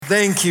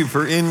thank you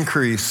for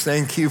increase.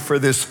 Thank you for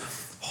this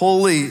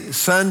Holy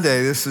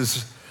Sunday. This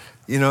is,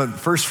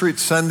 First Fruit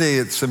Sunday.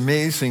 It's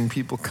amazing.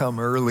 People come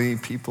early.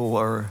 People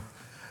are,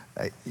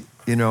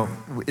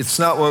 it's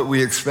not what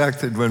we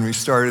expected when we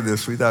started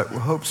this. We thought, well,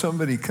 hope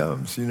somebody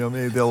comes.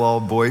 Maybe they'll all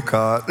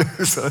boycott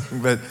or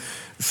something. But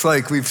it's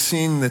like we've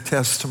seen the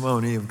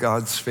testimony of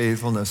God's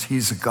faithfulness.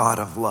 He's a God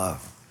of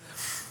love.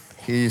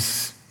 He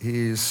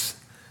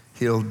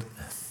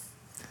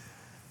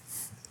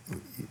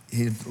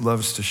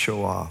loves to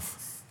show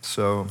off.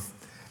 So,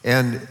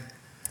 and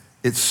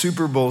it's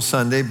Super Bowl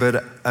Sunday,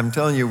 but I'm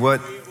telling you what,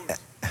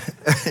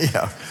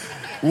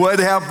 what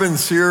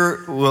happens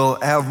here will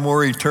have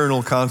more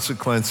eternal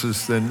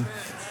consequences than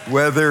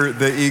whether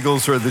the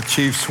Eagles or the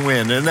Chiefs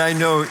win. And I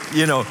know,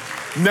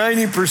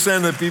 90%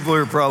 of the people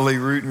are probably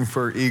rooting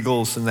for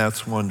Eagles, and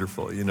that's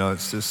wonderful.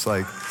 It's just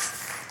like,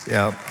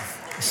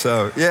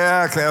 So,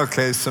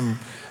 okay,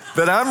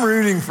 but I'm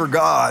rooting for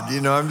God.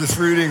 I'm just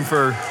rooting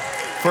for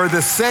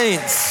the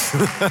saints.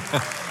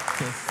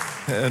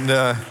 And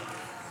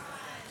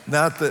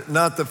not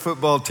the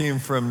football team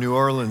from New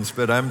Orleans,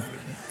 but I'm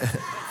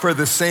for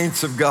the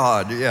saints of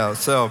God. Yeah,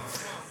 so,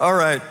 all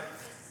right.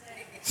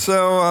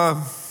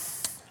 So,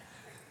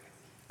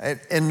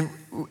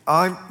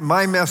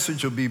 my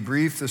message will be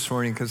brief this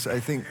morning because I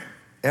think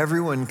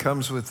everyone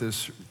comes with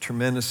this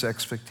tremendous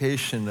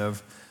expectation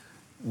of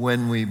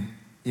when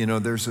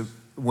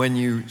when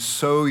you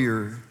sow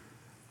your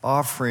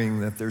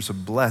offering, that there's a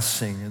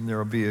blessing, and there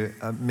will be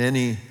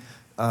many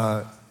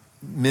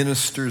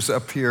ministers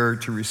up here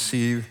to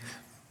receive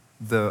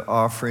the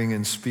offering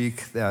and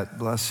speak that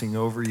blessing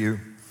over you.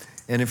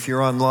 And if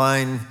you're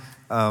online,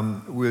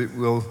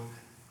 we'll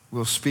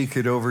speak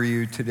it over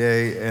you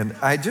today. And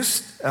I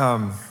just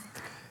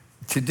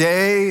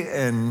today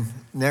and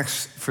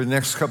for the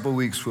next couple of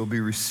weeks, we'll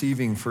be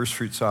receiving first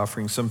fruits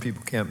offering. Some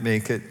people can't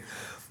make it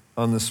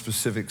on the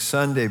specific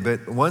Sunday,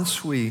 but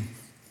once we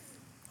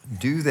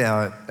do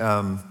that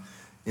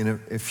in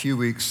a few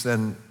weeks,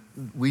 then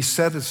we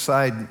set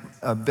aside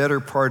a better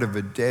part of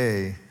a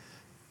day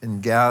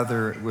and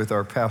gather with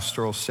our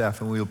pastoral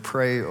staff, and we'll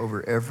pray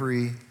over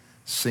every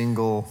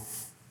single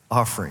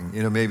offering.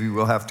 Maybe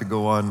we'll have to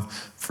go on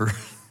for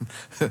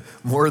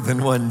more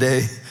than one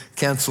day,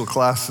 cancel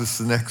classes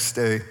the next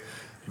day,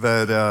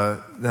 but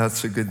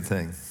that's a good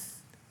thing.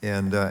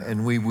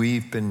 And we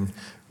weep and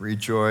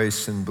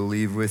rejoice and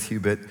believe with you,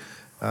 but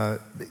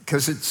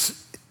because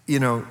it's,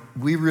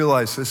 we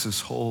realize this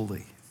is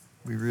holy.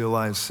 We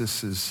realize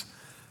this is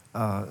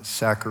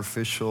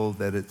sacrificial,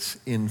 that it's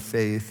in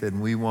faith,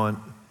 and we want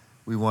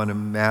to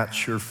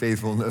match your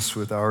faithfulness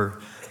with our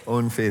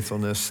own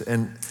faithfulness.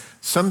 And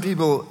some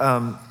people,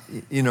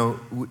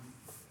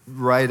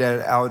 write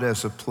it out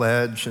as a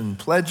pledge, and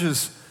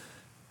pledges,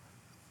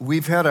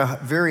 we've had a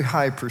very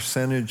high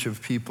percentage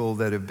of people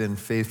that have been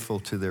faithful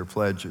to their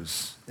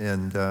pledges,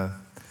 and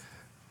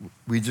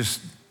we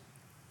just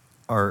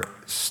are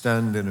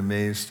stunned and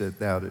amazed at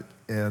that.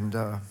 And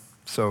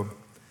so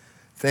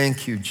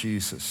thank you,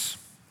 Jesus.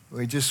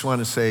 We just want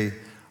to say,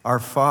 our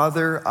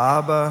Father,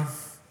 Abba,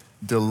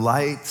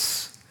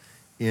 delights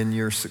in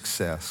your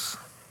success.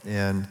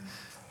 And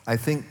I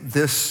think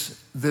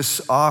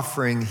this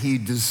offering, he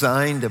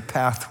designed a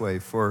pathway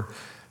for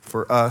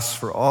us,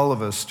 for all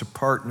of us, to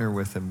partner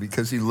with him,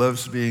 because he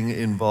loves being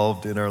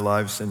involved in our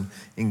lives and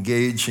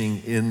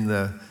engaging in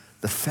the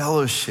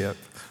fellowship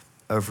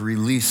of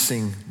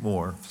releasing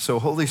more. So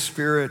Holy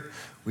Spirit,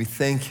 we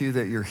thank you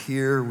that you're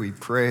here. We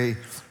pray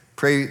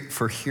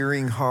for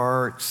hearing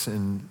hearts,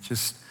 and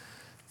just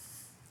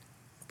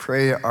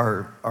pray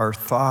our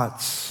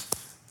thoughts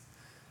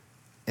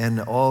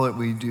and all that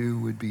we do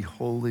would be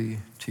holy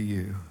to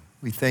you.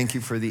 We thank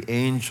you for the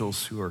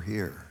angels who are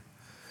here.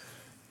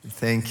 We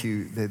thank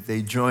you that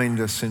they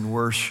joined us in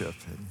worship,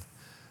 and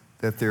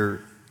that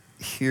they're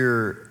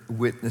here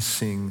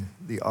witnessing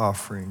the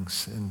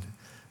offerings, and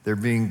they're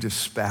being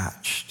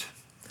dispatched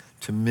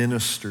to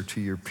minister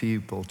to your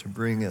people, to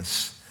bring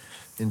us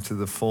into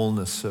the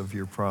fullness of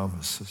your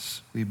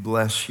promises. We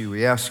bless you.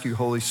 We ask you,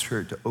 Holy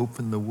Spirit, to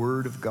open the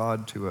word of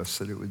God to us,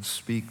 that it would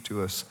speak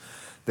to us,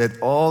 that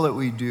all that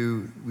we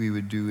do, we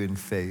would do in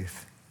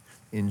faith.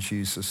 In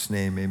Jesus'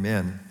 name,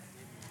 amen.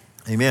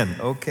 Amen.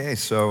 Okay,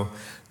 so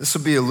this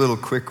will be a little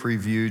quick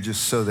review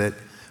just so that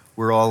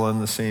we're all on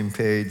the same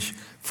page.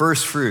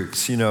 First fruits,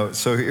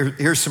 so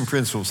here's some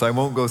principles. I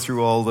won't go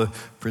through all the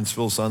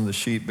principles on the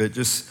sheet, but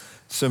just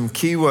some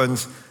key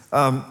ones.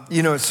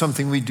 It's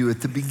something we do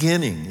at the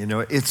beginning.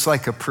 It's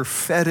like a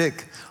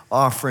prophetic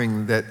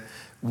offering that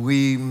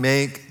we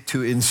make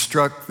to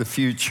instruct the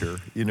future,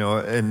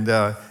 and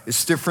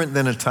it's different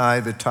than a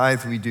tithe. A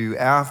tithe we do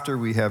after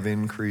we have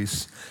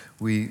increase.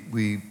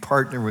 We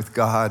partner with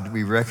God.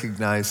 We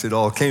recognize it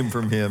all came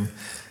from him.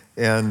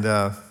 And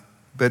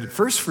but at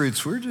first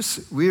fruits,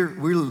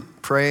 we're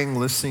praying,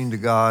 listening to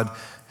God,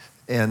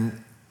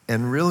 and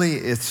really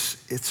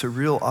it's a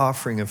real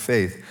offering of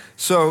faith.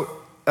 So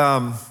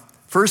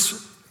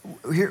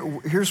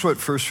here's what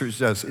first fruits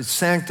does. It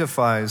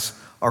sanctifies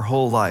our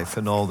whole life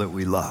and all that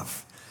we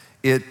love.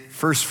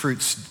 First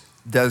fruits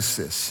does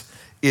this.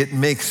 it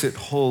makes it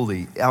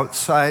holy,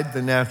 outside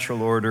the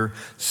natural order,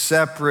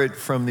 separate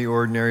from the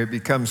ordinary. It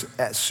becomes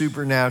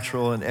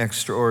supernatural and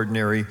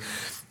extraordinary.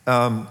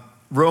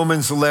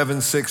 Romans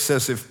 11:6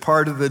 says, if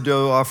part of the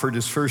dough offered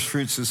as first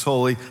fruits is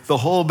holy, the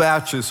whole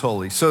batch is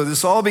holy. So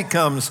this all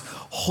becomes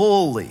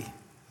holy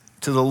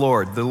to the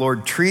Lord. The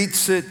Lord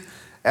treats it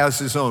as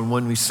his own.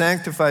 When we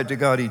sanctify it to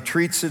God, he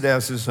treats it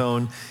as his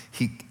own.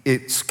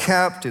 It's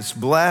kept, it's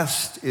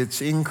blessed,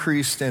 it's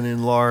increased and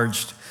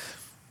enlarged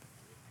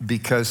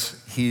because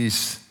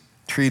he's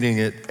treating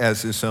it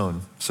as his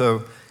own.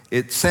 So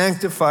it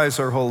sanctifies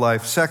our whole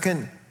life.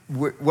 Second,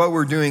 what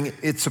we're doing,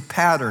 it's a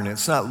pattern.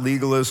 It's not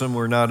legalism.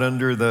 We're not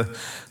under the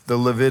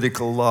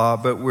Levitical law,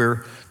 but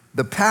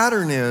the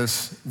pattern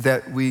is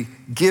that we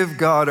give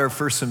God our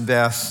first and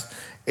best,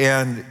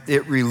 and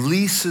it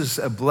releases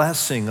a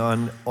blessing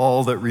on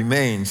all that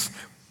remains.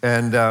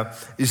 And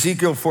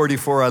Ezekiel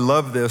 44, I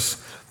love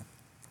this.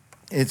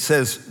 It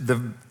says,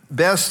 the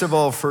best of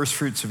all first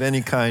fruits of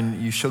any kind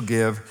you shall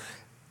give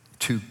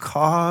to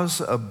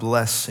cause a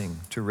blessing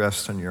to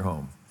rest on your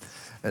home.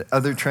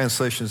 Other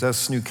translations,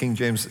 that's New King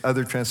James,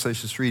 other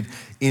translations read,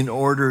 in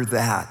order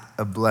that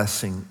a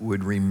blessing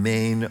would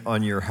remain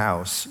on your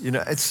house. You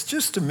know, it's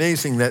just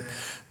amazing that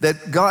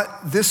God,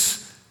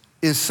 this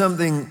is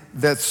something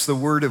that's the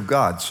word of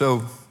God.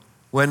 So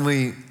when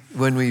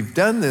we've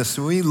done this,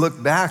 when we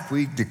look back,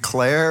 we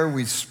declare,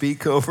 we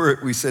speak over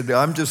it. We said,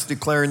 I'm just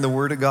declaring the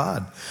word of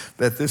God,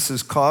 that this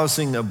is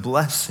causing a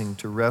blessing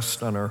to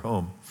rest on our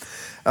home.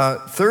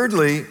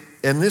 Thirdly,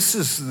 and this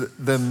is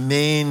the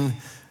main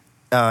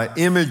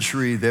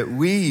imagery that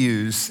we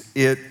use,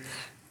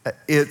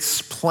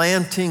 it's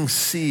planting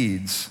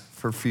seeds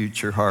for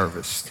future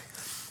harvest.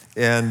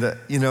 And,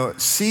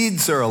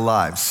 seeds are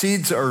alive.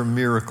 Seeds are a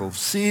miracle.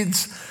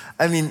 Seeds,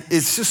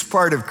 it's just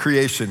part of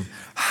creation.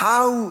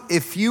 How,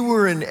 if you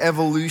were an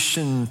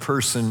evolution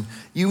person,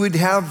 you would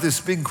have this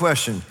big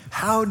question: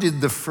 how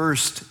did the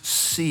first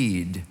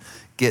seed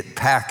get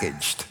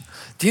packaged?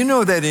 Do you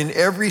know that in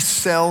every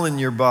cell in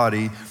your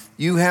body,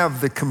 you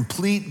have the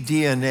complete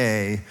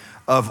DNA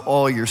of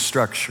all your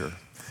structure?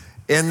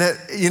 And that,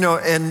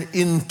 and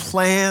in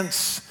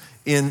plants,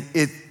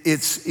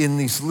 it's in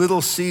these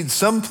little seeds.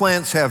 Some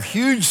plants have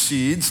huge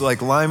seeds,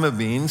 like lima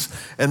beans,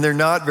 and they're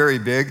not very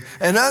big.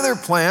 And other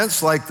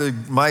plants, like the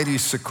mighty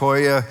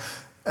sequoia,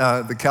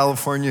 the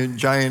California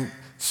giant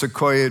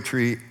sequoia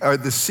tree,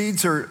 the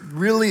seeds are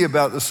really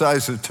about the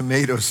size of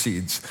tomato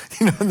seeds.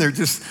 And they're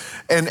just,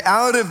 and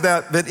out of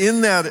that, but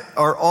in that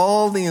are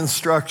all the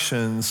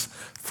instructions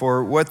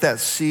for what that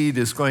seed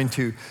is going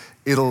to.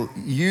 It'll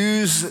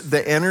use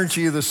the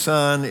energy of the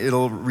sun.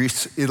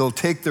 It'll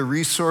take the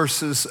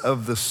resources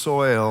of the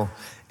soil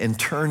and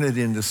turn it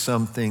into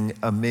something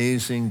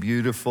amazing,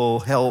 beautiful,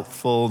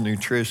 helpful,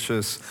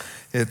 nutritious.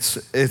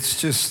 It's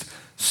just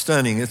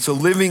stunning. It's a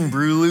living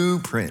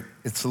blueprint.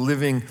 It's a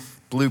living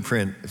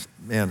blueprint.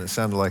 Man, it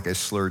sounded like I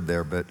slurred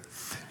there, but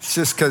it's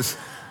just because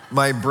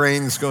my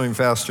brain's going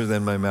faster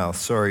than my mouth.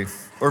 Sorry.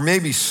 Or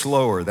maybe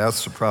slower,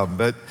 that's the problem.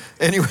 But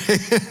anyway,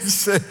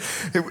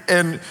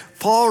 and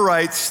Paul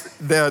writes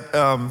that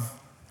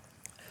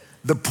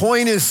the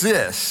point is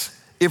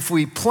this: if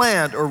we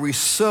plant or we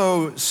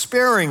sow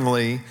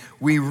sparingly,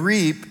 we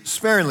reap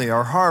sparingly.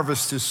 Our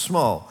harvest is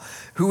small.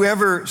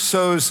 Whoever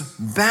sows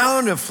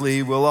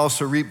bountifully will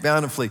also reap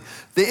bountifully.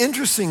 The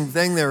interesting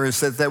thing there is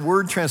that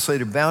word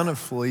translated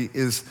bountifully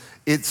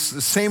it's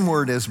the same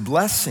word as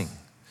blessing.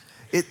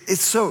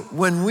 It's so,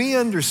 when we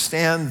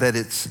understand that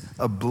it's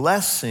a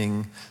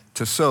blessing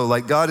to sow,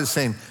 like God is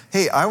saying,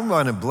 hey, I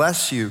want to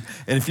bless you.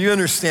 And if you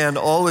understand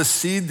all the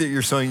seed that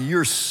you're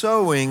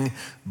sowing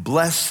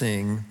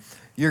blessing,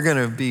 you're going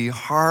to be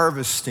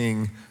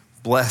harvesting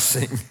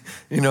blessing.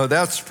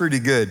 That's pretty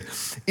good.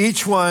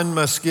 Each one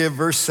must give,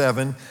 verse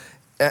 7,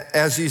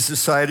 as he's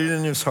decided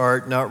in his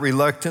heart, not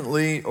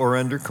reluctantly or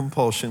under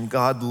compulsion.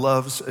 God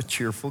loves a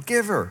cheerful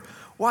giver.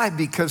 Why?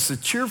 Because the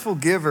cheerful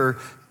giver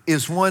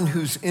is one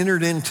who's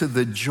entered into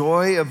the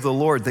joy of the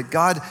Lord, that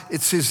God,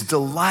 it's his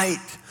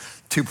delight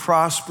to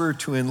prosper,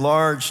 to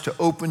enlarge, to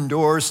open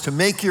doors, to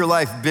make your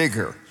life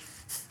bigger.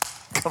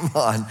 Come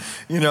on,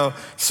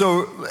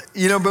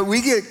 but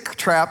we get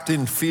trapped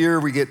in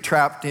fear, we get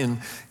trapped in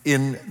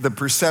the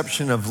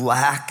perception of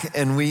lack,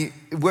 and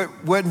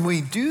when we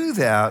do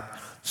that,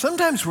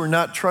 sometimes we're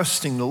not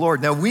trusting the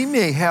Lord. Now, we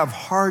may have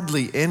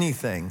hardly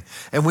anything,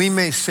 and we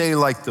may say,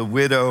 like the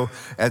widow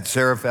at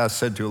Zarephath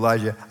said to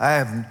Elijah, I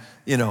have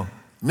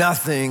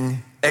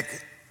nothing,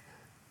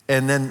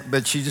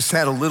 but she just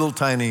had a little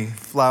tiny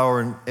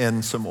flour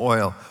and some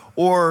oil.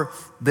 Or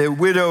the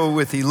widow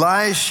with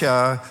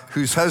Elisha,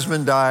 whose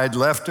husband died,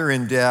 left her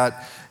in debt,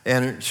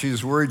 and she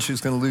was worried she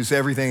was going to lose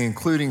everything,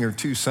 including her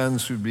 2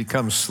 sons who would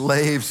become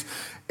slaves.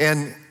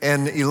 And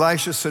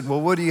Elisha said, well,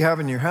 what do you have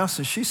in your house?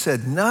 And she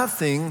said,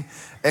 nothing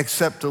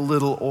except a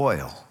little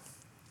oil.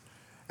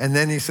 And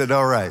then he said,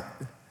 all right.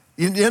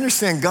 You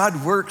understand,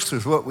 God works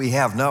with what we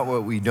have, not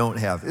what we don't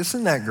have.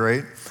 Isn't that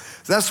great?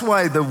 That's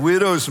why the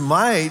widow's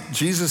mite,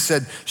 Jesus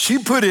said, she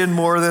put in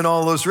more than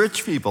all those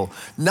rich people.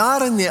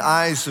 Not in the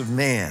eyes of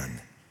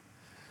man,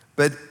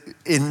 but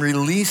in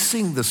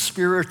releasing the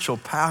spiritual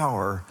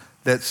power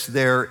that's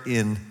there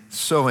in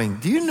sowing.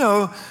 Do you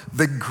know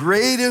the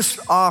greatest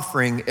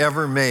offering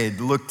ever made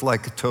looked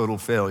like a total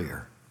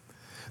failure?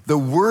 The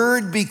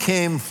Word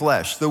became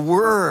flesh. The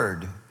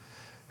Word,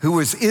 who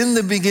was in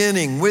the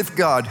beginning with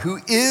God, who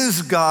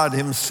is God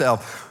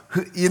himself,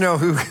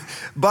 who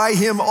by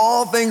him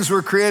all things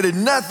were created.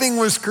 Nothing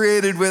was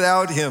created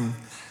without him.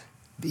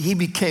 He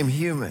became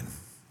human.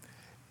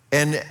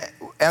 And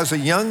as a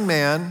young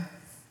man,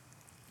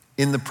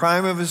 in the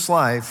prime of his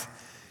life,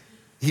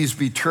 he's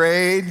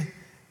betrayed.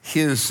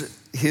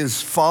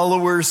 His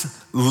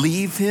followers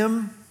leave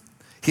him.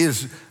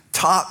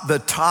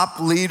 The top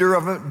leader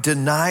of it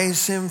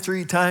denies him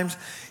 3 times.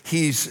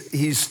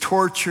 He's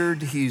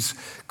tortured. He's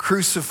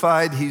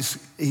crucified.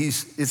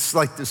 It's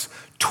like this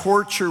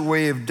torture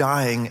way of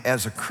dying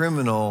as a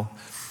criminal.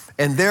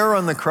 And there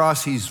on the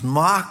cross, he's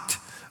mocked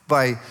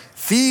by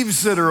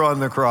thieves that are on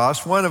the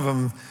cross. One of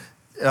them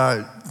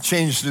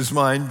changed his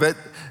mind, but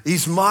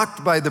he's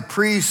mocked by the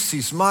priests.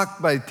 He's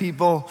mocked by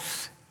people.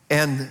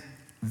 And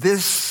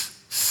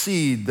this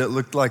seed that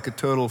looked like a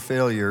total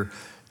failure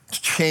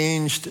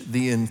changed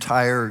the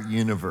entire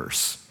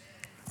universe.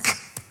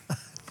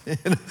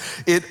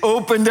 It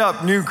opened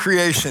up new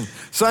creation.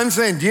 So I'm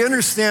saying, do you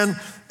understand?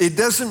 It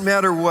doesn't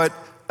matter what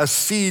a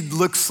seed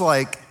looks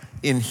like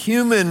in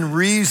human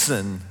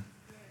reason,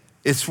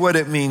 it's what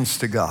it means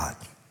to God.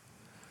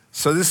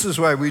 So this is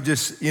why we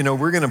just,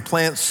 we're going to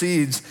plant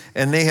seeds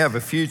and they have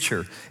a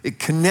future. It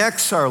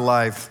connects our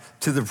life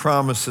to the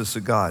promises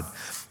of God.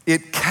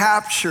 It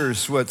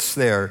captures what's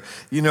there,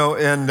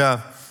 and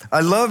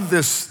I love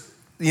this,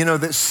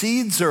 that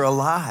seeds are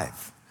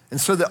alive. And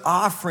so the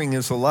offering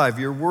is alive.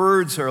 Your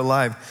words are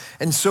alive.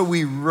 And so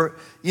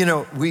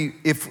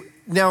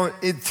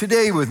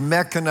today with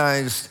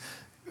mechanized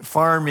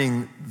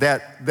farming,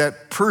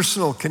 that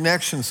personal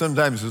connection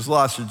sometimes is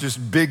lost. It's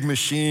just big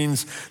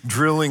machines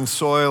drilling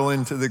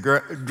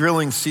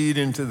drilling seed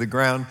into the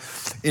ground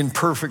in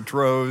perfect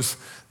rows.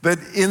 But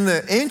in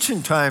the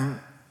ancient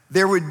time,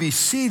 there would be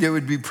seed. It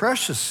would be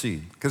precious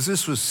seed because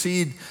this was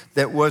seed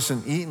that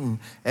wasn't eaten.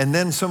 And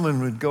then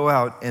someone would go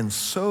out and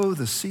sow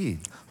the seed,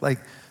 like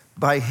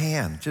by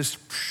hand, just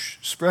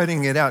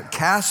spreading it out,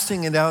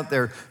 casting it out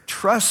there,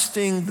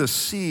 trusting the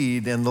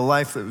seed and the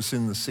life that was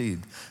in the seed.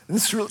 And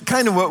this is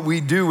kind of what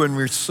we do when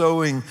we're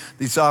sowing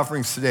these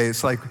offerings today.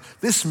 It's like,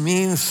 this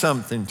means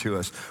something to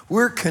us.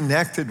 We're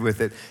connected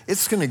with it.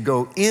 It's going to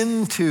go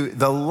into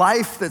the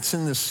life that's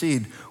in the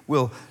seed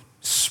will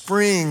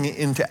spring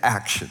into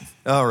action.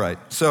 All right,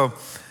 so,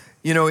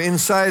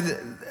 inside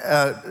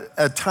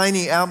a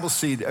tiny apple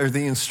seed are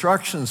the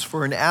instructions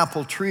for an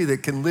apple tree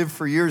that can live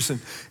for years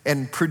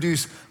and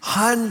produce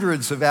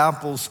hundreds of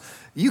apples.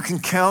 You can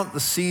count the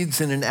seeds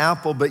in an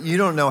apple, but you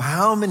don't know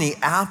how many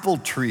apple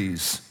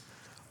trees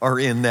are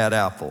in that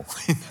apple,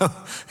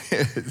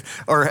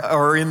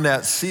 or in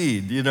that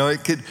seed.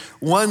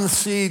 One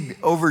seed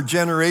over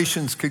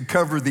generations could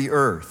cover the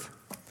earth.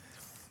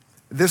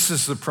 This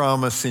is the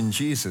promise in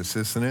Jesus,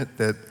 isn't it?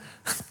 That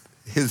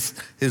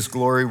his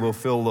glory will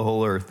fill the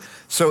whole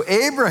earth. So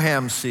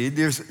Abraham's seed,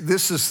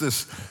 this is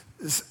this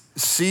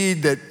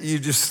seed that you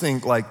just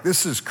think like,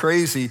 this is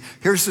crazy.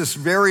 Here's this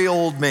very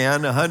old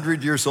man,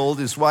 100 years old,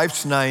 his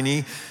wife's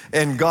 90,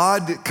 and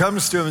God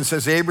comes to him and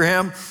says,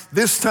 Abraham,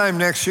 this time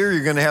next year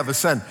you're going to have a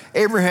son.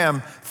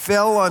 Abraham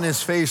fell on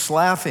his face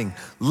laughing.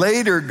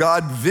 Later,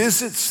 God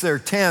visits their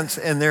tents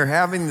and they're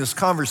having this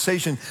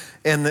conversation,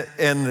 and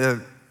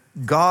the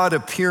God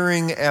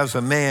appearing as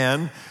a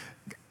man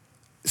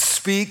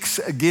speaks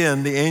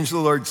again. The angel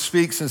of the Lord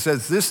speaks and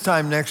says, this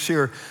time next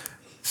year,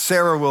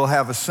 Sarah will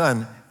have a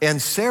son.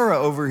 And Sarah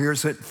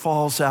overhears it,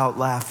 falls out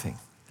laughing.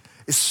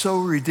 It's so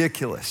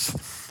ridiculous.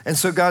 And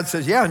so God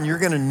says, yeah, and you're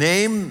going to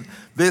name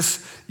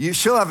this,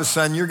 she'll have a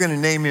son, you're going to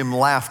name him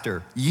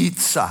Laughter,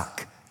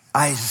 Yitzhak,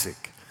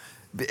 Isaac.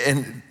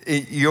 And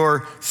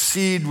your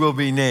seed will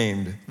be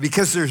named.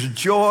 Because there's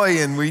joy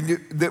in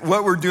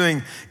what we're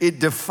doing. It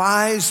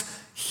defies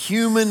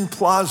human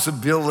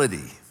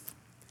plausibility.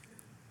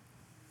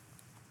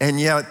 And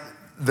yet,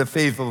 the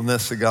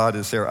faithfulness of God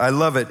is there. I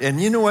love it.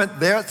 And you know what?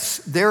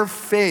 Their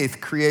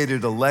faith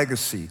created a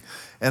legacy.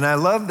 And I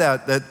love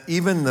that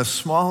even the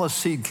smallest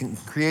seed can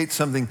create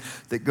something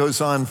that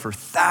goes on for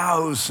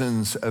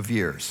thousands of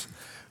years.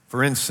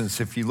 For instance,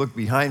 if you look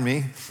behind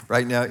me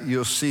right now,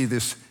 you'll see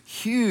this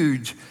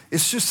huge,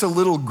 it's just a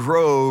little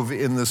grove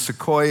in the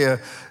Sequoia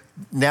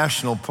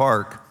National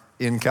Park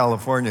in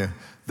California.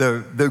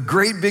 The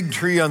great big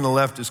tree on the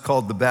left is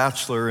called the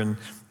Bachelor, and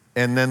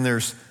then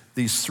there's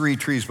these 3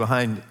 trees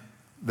behind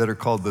that are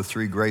called the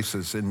 3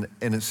 Graces. And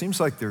it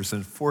seems like there's a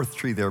 4th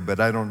tree there, but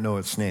I don't know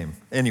its name.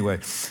 Anyway,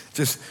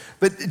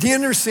 but do you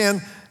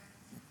understand?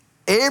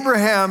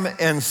 Abraham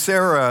and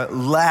Sarah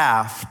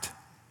laughed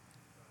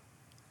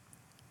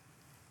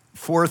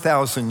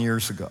 4,000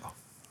 years ago.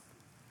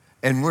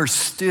 And we're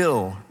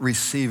still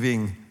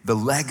receiving the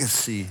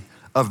legacy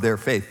of their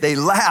faith. They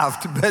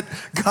laughed, but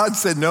God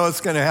said, no,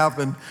 it's going to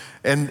happen.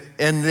 And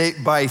they,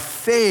 by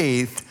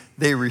faith,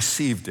 they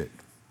received it.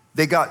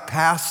 They got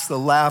past the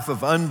laugh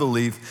of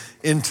unbelief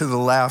into the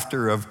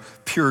laughter of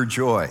pure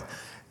joy.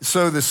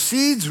 So the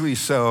seeds we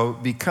sow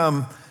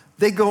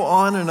they go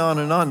on and on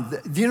and on.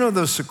 Do you know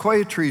those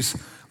sequoia trees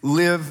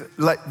live,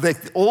 like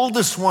the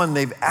oldest one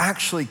they've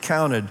actually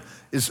counted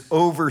is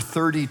over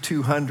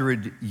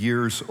 3,200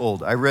 years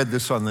old. I read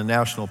this on the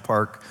National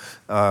Park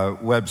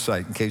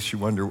website, in case you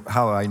wonder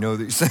how I know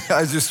these things.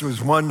 I just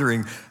was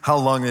wondering how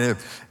long they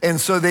live.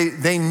 And so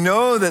they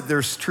know that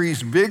there's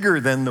trees bigger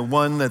than the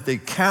one that they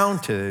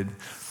counted.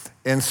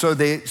 And so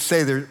they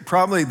say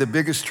probably the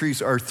biggest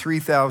trees are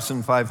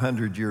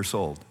 3,500 years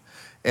old.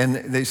 And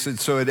they said,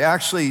 so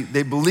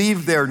they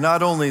believe they're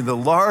not only the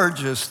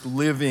largest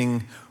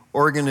living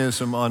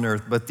organism on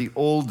earth, but the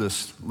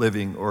oldest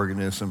living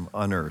organism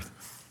on earth.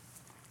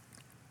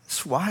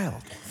 It's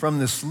wild. From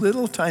this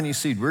little tiny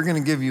seed, we're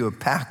going to give you a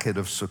packet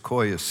of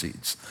sequoia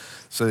seeds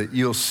so that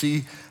you'll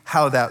see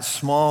how that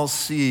small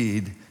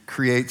seed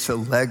creates a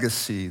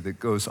legacy that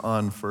goes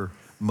on for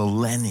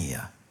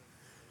millennia.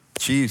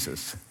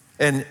 Jesus.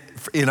 And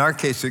in our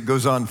case, it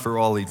goes on for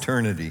all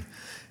eternity.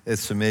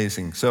 It's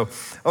amazing. So,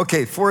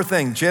 okay, fourth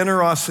thing,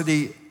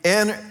 generosity,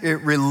 and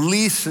it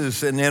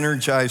releases an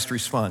energized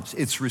response.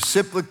 It's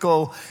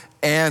reciprocal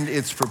and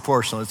it's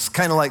proportional. It's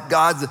kind of like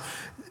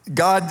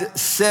God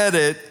said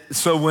it,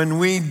 so when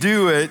we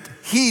do it,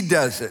 he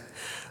does it.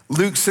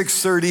 Luke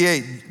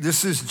 6:38,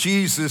 this is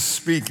Jesus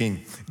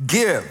speaking.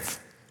 Give,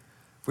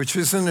 which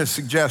isn't a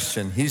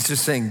suggestion. He's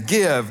just saying,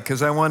 give,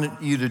 because I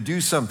want you to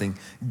do something.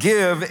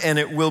 Give, and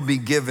it will be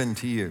given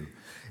to you.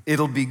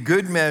 It'll be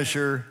good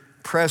measure,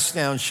 pressed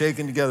down,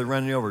 shaken together,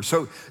 running over.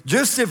 So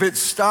just if it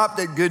stopped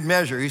at good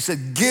measure, he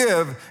said,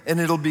 give, and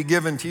it'll be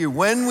given to you.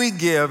 When we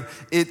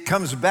give, it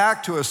comes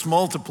back to us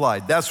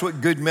multiplied. That's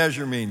what good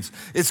measure means.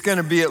 It's going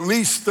to be at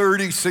least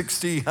 30,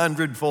 60,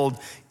 100-fold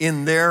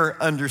in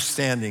their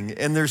understanding.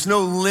 And there's no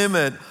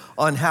limit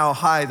on how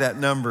high that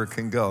number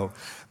can go.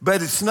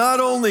 But it's not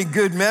only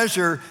good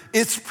measure,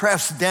 it's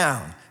pressed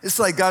down. It's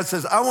like God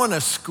says, I want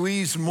to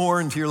squeeze more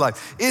into your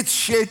life. It's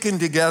shaken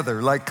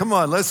together. Like, come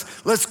on,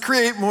 let's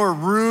create more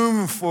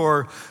room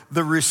for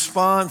the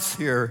response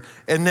here.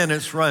 And then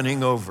it's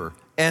running over.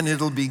 And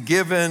it'll be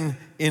given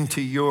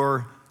into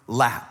your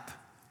lap,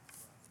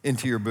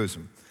 into your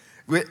bosom.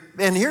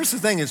 And here's the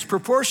thing, it's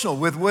proportional.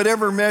 With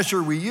whatever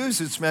measure we use,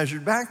 it's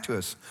measured back to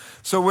us.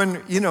 So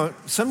when,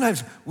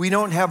 sometimes we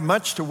don't have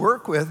much to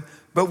work with,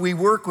 but we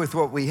work with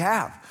what we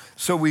have.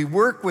 So we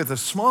work with a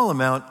small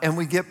amount and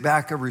we get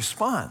back a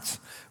response,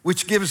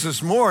 which gives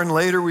us more, and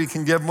later we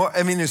can give more.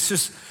 I mean, it's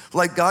just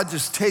like God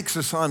just takes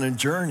us on a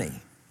journey.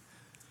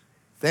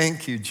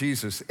 Thank you,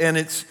 Jesus. And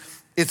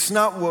it's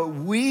not what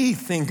we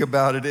think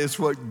about it, it's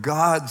what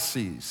God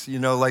sees.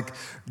 Like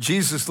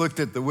Jesus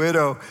looked at the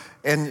widow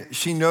and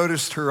she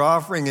noticed her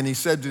offering, and he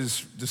said to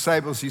his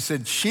disciples, he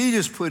said, she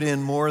just put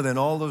in more than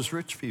all those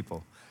rich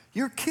people.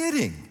 You're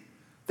kidding.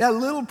 That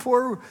little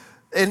poor.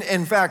 And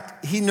in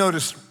fact, he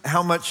noticed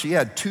how much she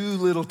had. 2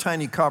 little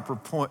tiny copper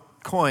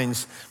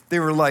coins. They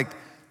were like,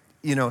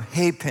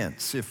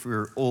 halfpence if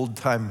we're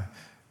old-time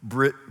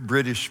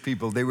British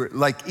people. They were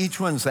like, each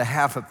one's a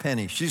half a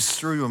penny. She just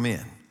threw them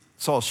in.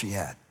 That's all she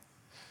had.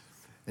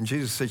 And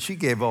Jesus said she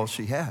gave all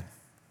she had.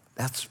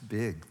 That's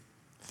big.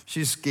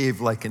 She just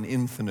gave like an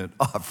infinite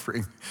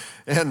offering.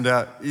 And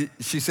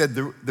she said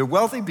the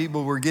wealthy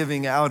people were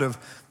giving out of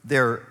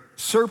their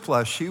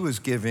surplus. She was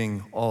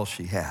giving all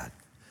she had.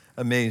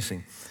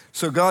 Amazing.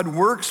 So God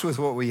works with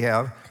what we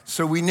have,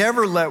 so we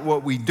never let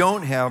what we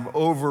don't have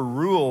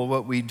overrule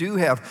what we do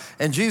have.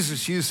 And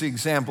Jesus used the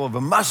example of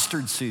a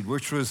mustard seed,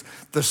 which was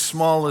the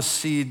smallest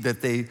seed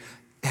that they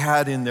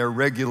had in their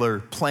regular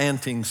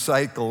planting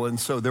cycle. And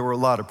so there were a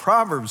lot of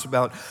proverbs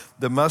about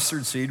the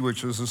mustard seed,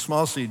 which was a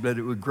small seed, but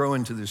it would grow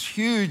into this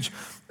huge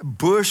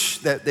bush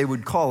that they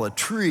would call a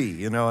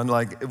tree, and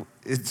like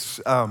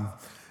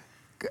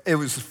it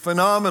was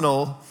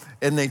phenomenal.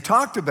 And they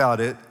talked about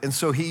it, and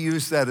so he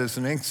used that as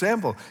an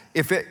example.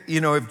 If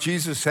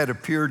Jesus had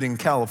appeared in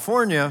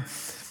California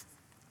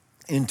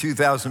in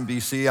 2000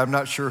 BC, I'm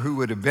not sure who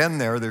would have been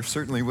there. There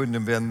certainly wouldn't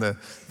have been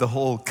the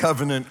whole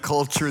covenant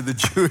culture, the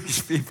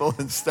Jewish people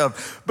and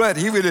stuff. But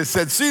he would have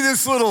said, see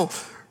this little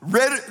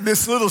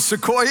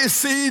sequoia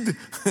seed?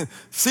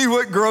 See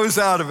what grows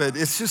out of it.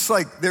 It's just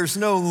like there's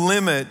no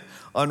limit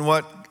on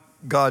what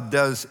God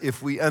does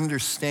if we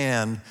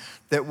understand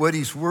that what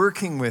he's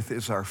working with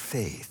is our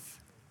faith.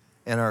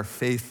 And our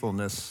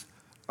faithfulness,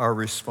 our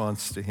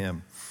response to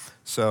him.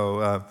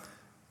 So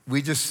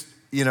we just,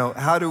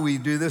 how do we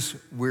do this?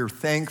 We're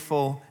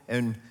thankful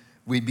and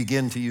we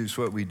begin to use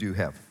what we do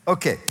have.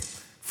 Okay,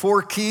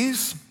 4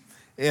 keys,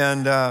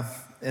 and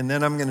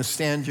then I'm going to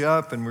stand you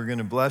up and we're going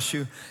to bless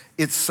you.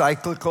 It's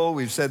cyclical.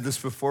 We've said this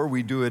before.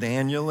 We do it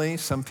annually.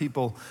 Some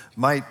people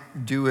might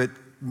do it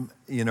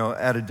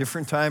at a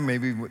different time.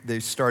 Maybe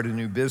they start a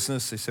new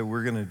business. They say,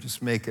 we're going to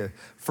just make a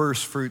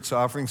first fruits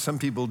offering. Some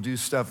people do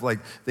stuff like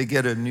they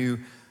get a new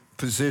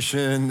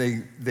position.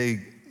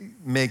 They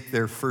make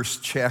their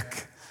first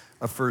check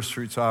a first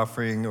fruits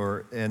offering.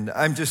 And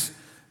I'm just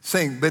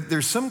saying, but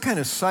there's some kind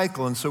of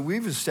cycle, and so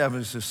we've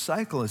established this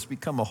cycle. It's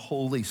become a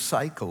holy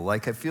cycle.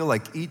 Like I feel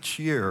like each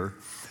year,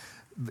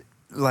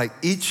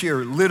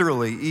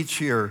 literally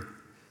each year,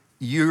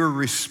 your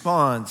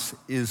response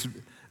is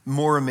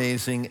more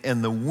amazing,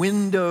 and the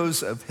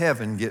windows of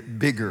heaven get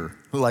bigger,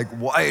 like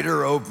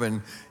wider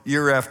open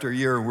year after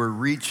year. We're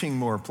reaching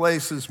more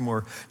places,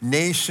 more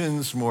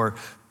nations, more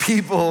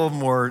people,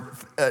 more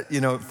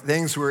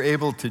things we're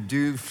able to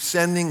do,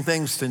 sending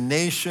things to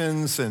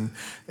nations and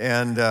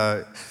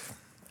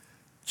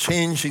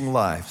changing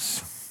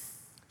lives.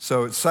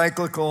 So it's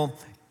cyclical.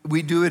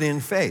 We do it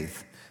in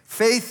faith.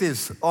 Faith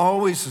is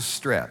always a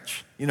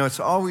stretch. It's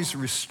always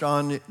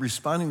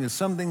responding to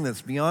something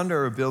that's beyond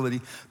our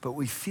ability, but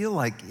we feel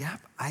like, yeah,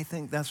 I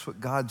think that's what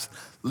God's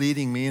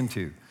leading me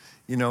into.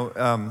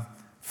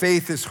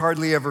 Faith is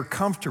hardly ever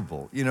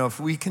comfortable. If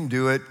we can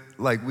do it,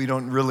 like we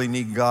don't really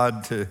need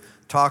God to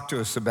talk to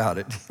us about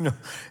it.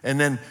 And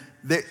then,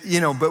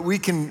 but we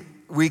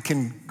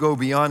can go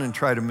beyond and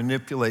try to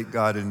manipulate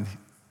God, and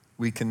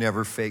we can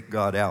never fake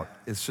God out.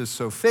 It's just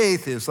so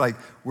faith is like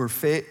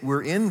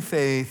we're in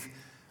faith.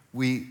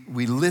 We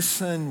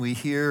listen, we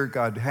hear,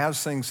 God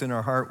has things in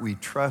our heart, we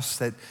trust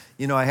that,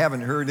 I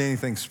haven't heard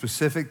anything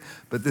specific,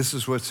 but this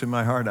is what's in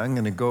my heart, I'm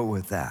going to go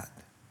with that.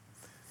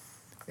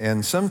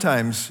 And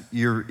sometimes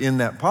you're in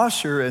that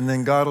posture, and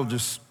then God will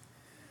just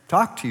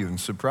talk to you and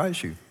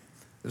surprise you.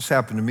 This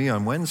happened to me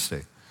on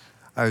Wednesday.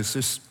 I was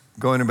just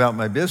going about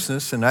my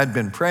business, and I'd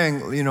been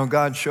praying,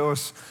 God, show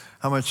us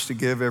how much to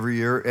give every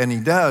year, and he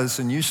does,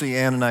 and usually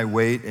Ann and I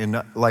wait,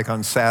 and like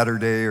on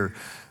Saturday or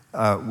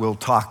we'll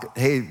talk,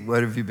 hey,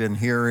 what have you been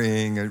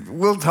hearing? And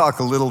we'll talk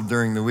a little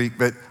during the week,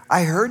 but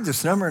I heard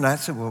this number and I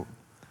said, well,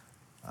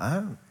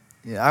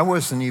 I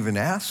wasn't even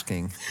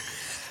asking.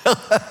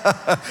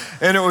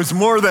 And it was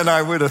more than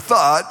I would have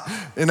thought.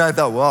 And I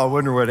thought, well, I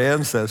wonder what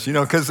Ann says,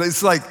 because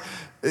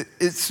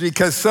it's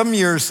because some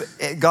years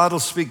God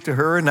will speak to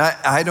her and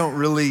I don't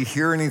really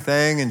hear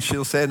anything, and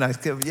she'll say, and I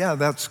go, yeah,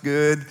 that's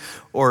good.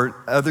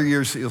 Or other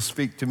years he'll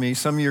speak to me.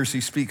 Some years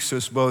he speaks to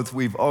us both.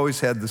 We've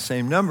always had the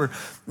same number.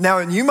 Now,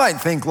 and you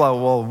might think,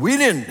 well, we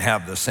didn't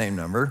have the same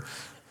number.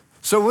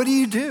 So what do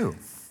you do?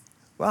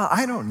 Well,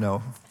 I don't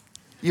know.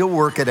 You'll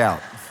work it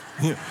out.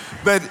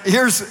 But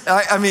here's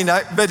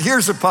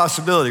a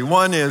possibility.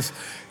 One is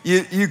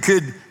you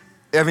could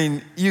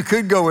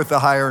go with the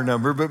higher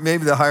number, but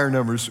maybe the higher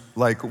number's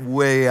like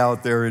way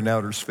out there in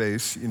outer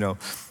space.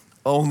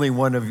 Only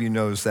one of you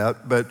knows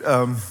that. But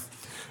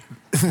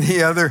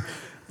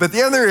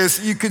the other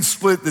is you could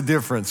split the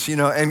difference.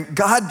 And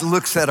God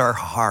looks at our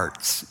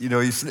hearts.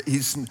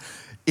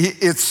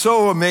 It's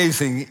so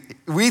amazing.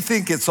 We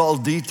think it's all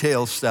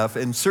detail stuff,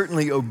 and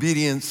certainly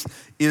obedience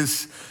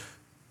is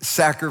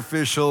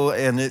sacrificial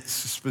and it's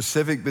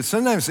specific. But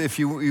sometimes if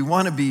you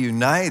want to be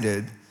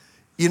united,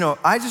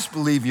 I just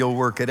believe you'll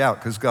work it out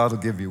because God will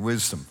give you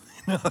wisdom.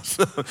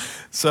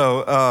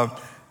 So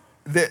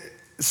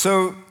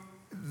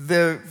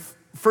the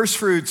first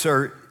fruits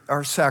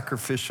are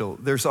sacrificial.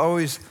 There's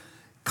always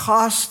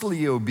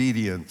costly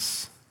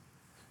obedience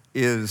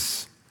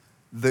is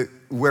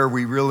where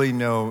we really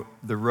know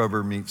the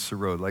rubber meets the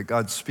road. Like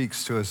God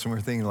speaks to us and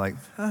we're thinking like,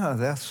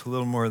 that's a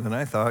little more than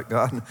I thought,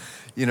 God.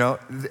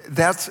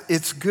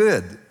 It's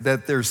good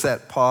that there's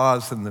that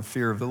pause and the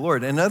fear of the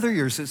Lord. And other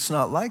years, it's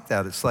not like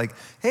that. It's like,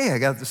 hey, I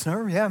got this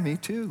number. Yeah, me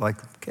too. Like,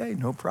 okay,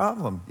 no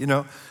problem.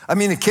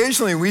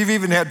 Occasionally we've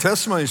even had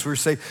testimonies where we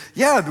say,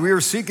 yeah, we were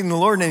seeking the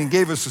Lord and he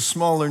gave us a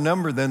smaller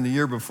number than the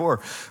year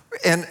before.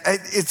 And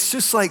it's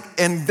just like,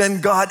 and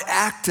then God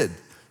acted.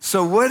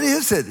 So what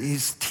is it?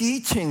 He's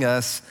teaching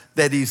us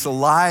that he's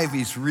alive,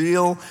 he's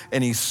real,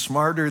 and he's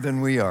smarter than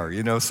we are,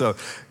 So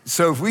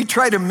if we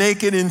try to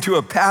make it into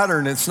a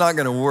pattern, it's not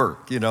going to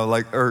work,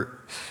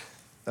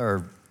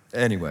 or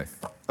anyway,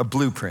 a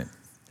blueprint.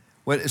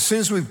 As soon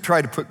as we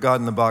try to put God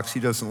in the box,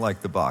 he doesn't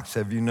like the box.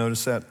 Have you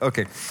noticed that?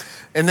 Okay.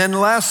 And then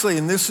lastly,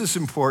 and this is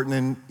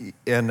important,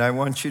 and I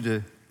want you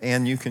to,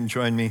 Ann, you can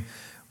join me.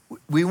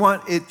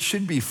 It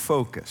should be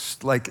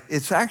focused. Like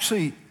it's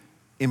actually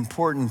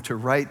important to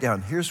write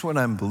down, here's what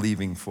I'm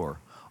believing for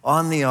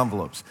on the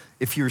envelopes.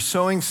 If you're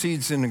sowing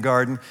seeds in a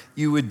garden,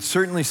 you would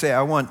certainly say,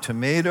 I want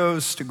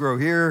tomatoes to grow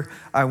here,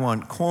 I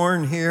want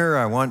corn here,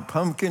 I want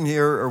pumpkin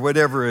here, or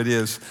whatever it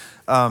is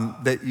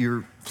that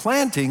you're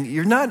planting.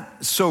 You're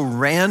not so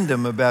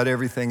random about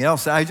everything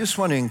else. I just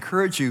want to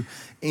encourage you,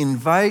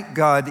 invite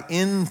God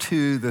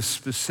into the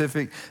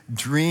specific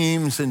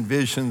dreams and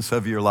visions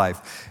of your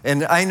life.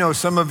 And I know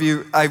some of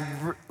you,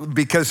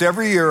 because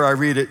every year I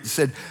read it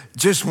said,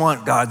 just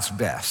want God's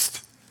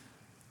best.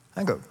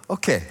 I go,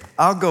 okay,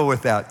 I'll go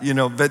with that,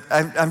 but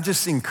I'm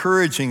just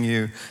encouraging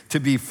you to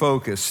be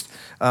focused.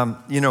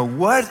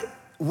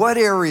 What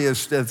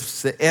areas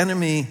does the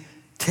enemy,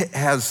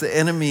 has the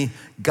enemy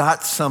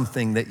got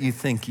something that you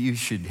think you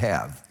should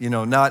have?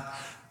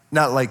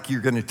 Not like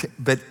you're going to,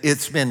 but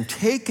it's been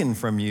taken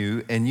from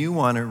you and you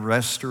want a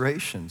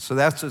restoration. So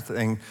that's the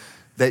thing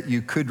that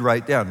you could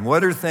write down?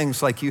 What are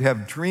things like you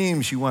have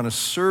dreams, you want to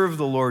serve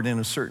the Lord in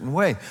a certain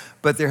way,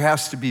 but there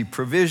has to be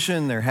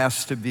provision, there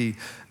has to be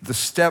the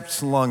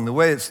steps along the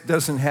way. It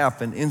doesn't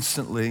happen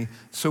instantly,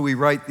 so we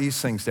write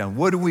these things down.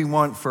 What do we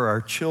want for our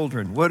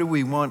children? What do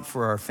we want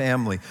for our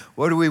family?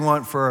 What do we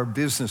want for our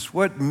business?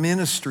 What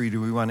ministry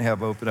do we want to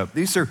have open up?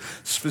 These are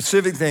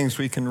specific things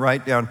we can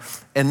write down.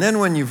 And then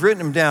when you've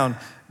written them down,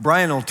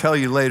 Brian will tell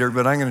you later,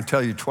 but I'm going to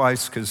tell you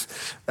twice because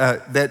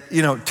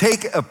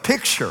take a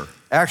picture.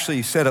 Actually,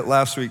 he said it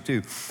last week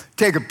too.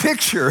 Take a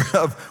picture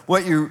of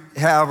what you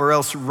have or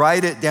else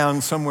write it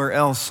down somewhere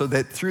else so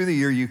that through the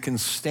year you can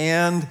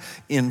stand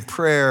in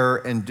prayer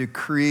and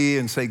decree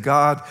and say,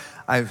 God,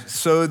 I've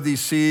sowed these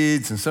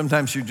seeds, and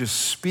sometimes you're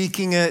just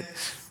speaking it.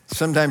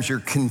 Sometimes you're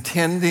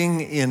contending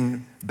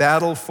in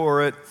battle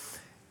for it.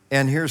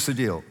 And here's the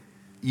deal.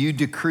 You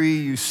decree,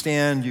 you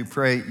stand, you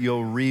pray,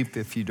 you'll reap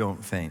if you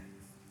don't faint.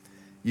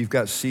 You've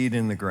got seed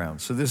in the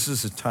ground. So this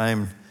is a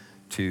time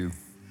to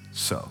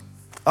sow.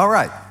 All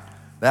right,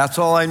 that's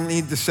all I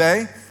need to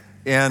say.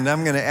 And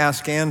I'm going to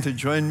ask Ann to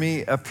join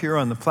me up here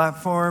on the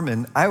platform.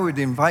 And I would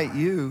invite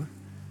you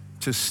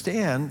to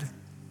stand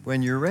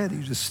when you're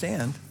ready to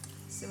stand.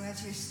 So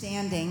as you're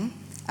standing,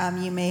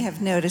 you may have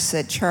noticed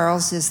that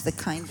Charles is the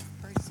kind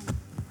of person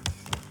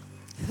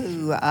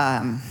who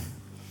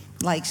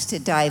likes to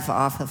dive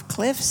off of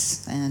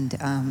cliffs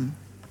and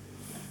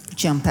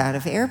jump out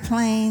of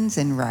airplanes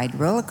and ride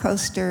roller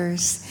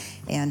coasters.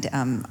 And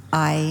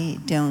I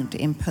don't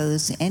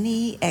impose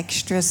any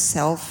extra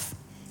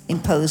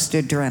self-imposed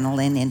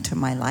adrenaline into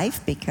my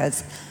life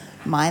because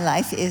my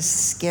life is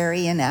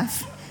scary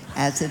enough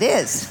as it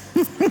is.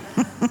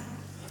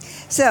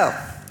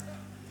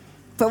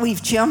 But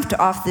we've jumped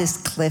off this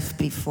cliff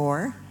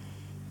before,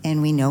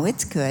 and we know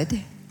it's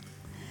good.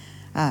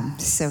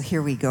 So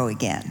here we go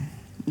again.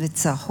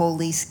 It's a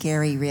holy,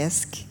 scary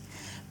risk,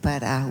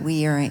 but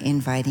we are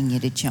inviting you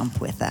to jump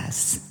with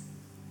us.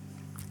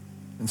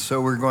 And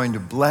so we're going to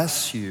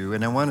bless you.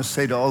 And I want to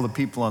say to all the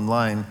people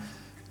online,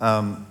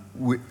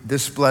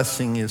 this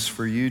blessing is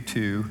for you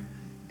too.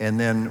 And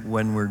then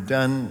when we're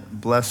done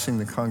blessing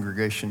the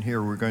congregation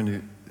here, we're going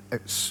to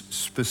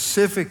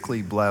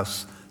specifically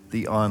bless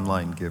the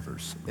online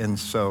givers. And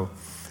so,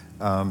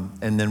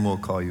 and then we'll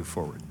call you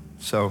forward.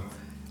 So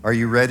are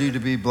you ready to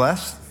be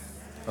blessed?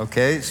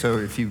 Okay, so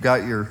if you've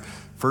got your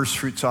first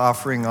fruits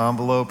offering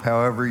envelope,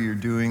 however you're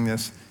doing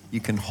this, you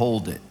can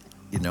hold it,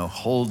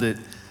 hold it.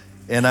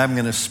 And I'm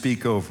going to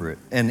speak over it,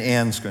 and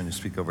Ann's going to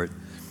speak over it.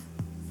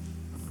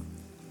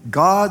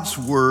 God's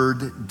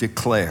word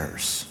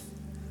declares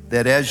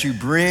that as you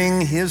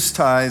bring his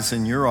tithes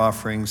and your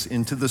offerings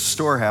into the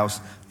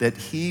storehouse, that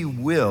he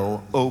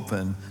will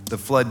open the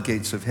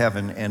floodgates of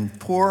heaven and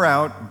pour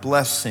out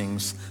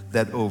blessings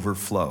that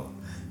overflow.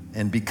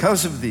 And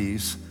because of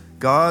these,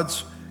 God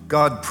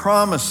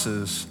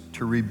promises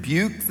to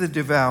rebuke the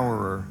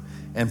devourer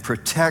and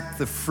protect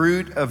the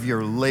fruit of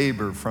your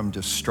labor from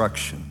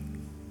destruction.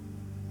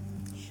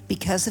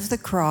 Because of the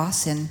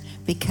cross and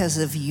because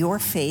of your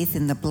faith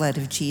in the blood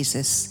of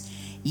Jesus,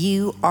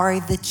 you are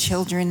the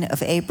children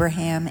of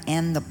Abraham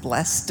and the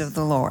blessed of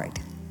the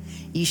Lord.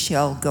 You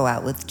shall go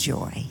out with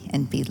joy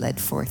and be led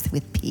forth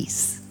with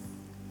peace.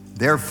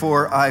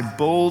 Therefore, I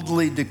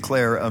boldly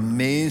declare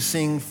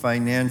amazing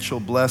financial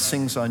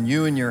blessings on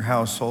you and your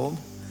household.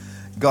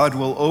 God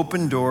will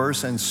open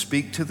doors and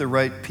speak to the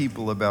right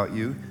people about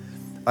you.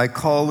 I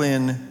call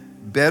in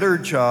better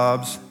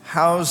jobs,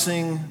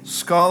 housing,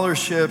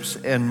 scholarships,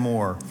 and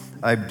more.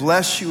 I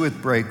bless you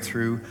with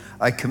breakthrough.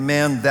 I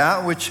command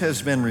that which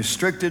has been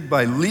restricted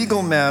by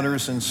legal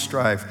matters and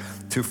strife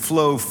to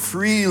flow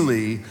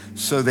freely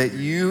so that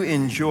you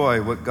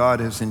enjoy what God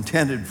has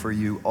intended for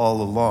you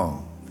all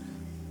along.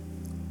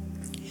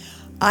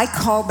 I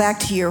call back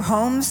to your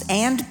homes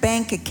and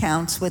bank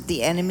accounts what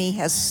the enemy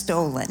has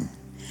stolen.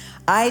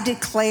 I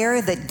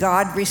declare that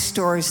God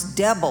restores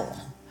double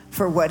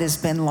for what has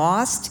been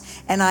lost,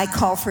 and I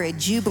call for a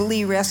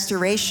jubilee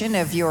restoration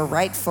of your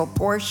rightful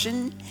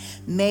portion.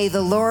 May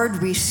the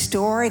Lord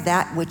restore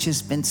that which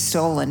has been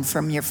stolen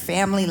from your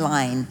family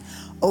line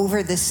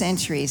over the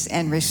centuries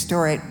and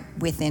restore it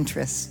with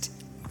interest.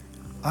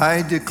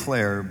 I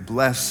declare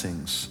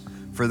blessings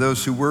for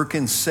those who work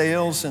in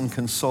sales and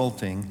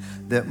consulting,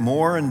 that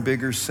more and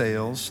bigger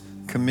sales,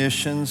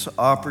 commissions,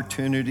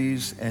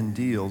 opportunities, and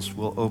deals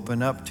will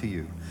open up to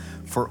you.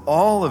 For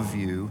all of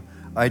you,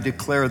 I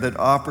declare that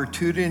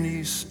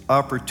opportunities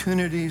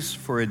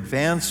for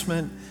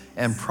advancement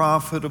and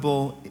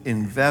profitable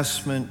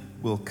investment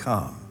will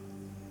come.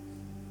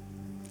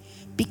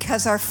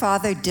 Because our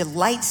Father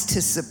delights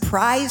to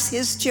surprise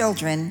his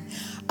children,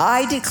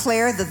 I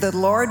declare that the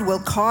Lord will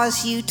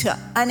cause you to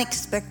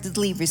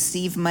unexpectedly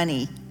receive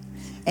money,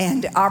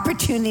 and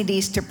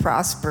opportunities to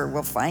prosper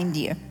will find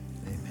you.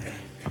 Amen.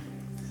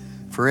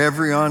 For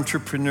every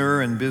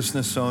entrepreneur and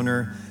business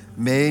owner,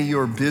 may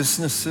your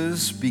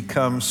businesses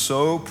become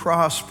so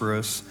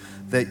prosperous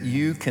that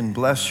you can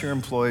bless your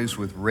employees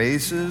with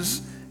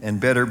raises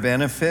and better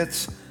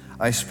benefits.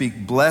 I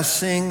speak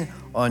blessing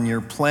on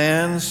your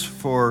plans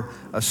for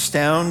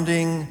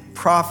astounding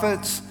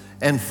profits.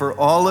 And for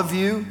all of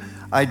you,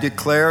 I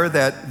declare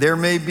that there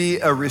may be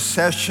a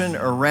recession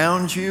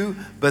around you,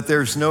 but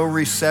there's no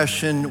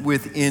recession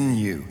within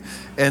you.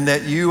 And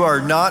that you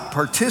are not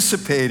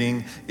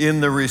participating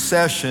in the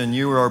recession,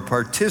 you are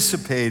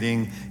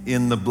participating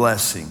in the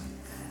blessing.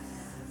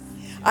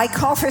 I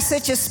call for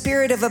such a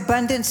spirit of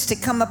abundance to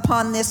come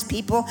upon this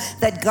people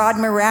that God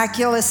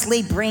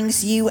miraculously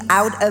brings you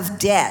out of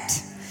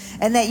debt,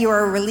 and that you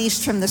are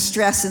released from the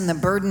stress and the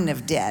burden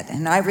of debt.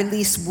 And I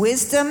release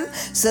wisdom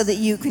so that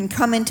you can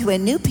come into a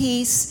new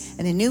peace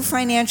and a new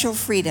financial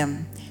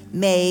freedom.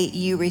 May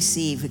you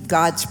receive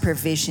God's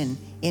provision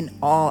in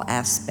all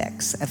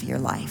aspects of your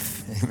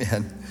life.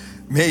 Amen.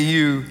 May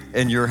you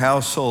and your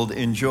household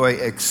enjoy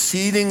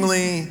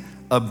exceedingly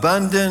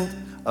abundant,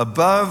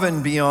 above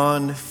and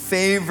beyond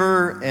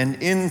favor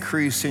and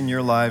increase in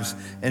your lives.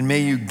 And may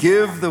you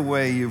give the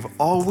way you've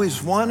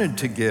always wanted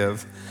to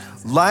give.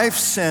 Life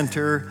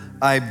Center,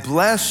 I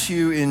bless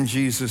you in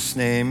Jesus'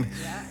 name.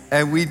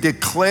 And we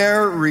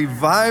declare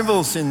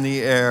revivals in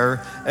the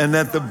air, and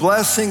that the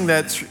blessing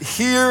that's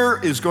here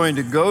is going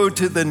to go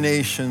to the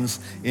nations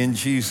in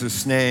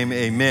Jesus' name.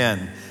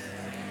 Amen.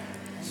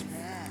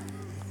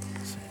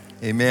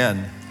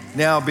 Amen.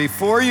 Now,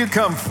 before you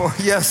come forward,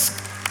 yes,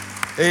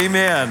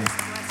 amen.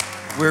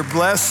 We're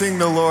blessing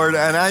the Lord,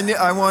 and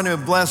I want to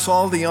bless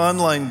all the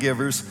online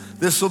givers.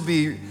 This will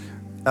be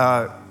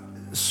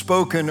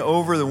spoken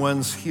over the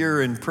ones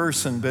here in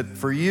person, but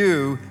for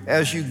you,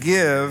 as you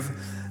give,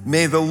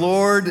 may the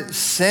Lord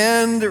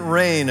send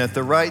rain at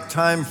the right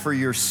time for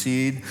your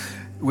seed,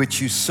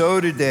 which you sow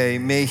today.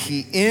 May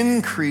he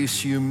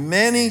increase you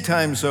many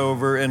times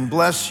over and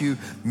bless you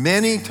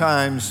many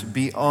times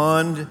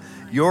beyond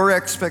your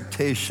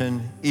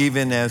expectation,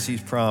 even as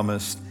he's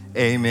promised.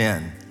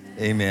 Amen.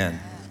 Amen.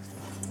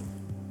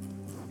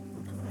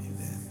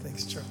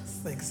 Thanks, Charles.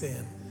 Thanks,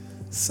 Ann.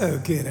 So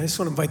good. I just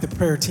want to invite the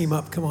prayer team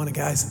up. Come on,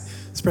 guys.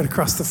 Spread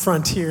across the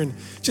front here. And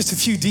just a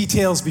few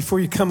details before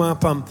you come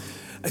up.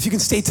 If you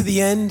can stay to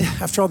the end,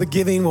 after all the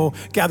giving, we'll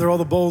gather all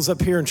the bowls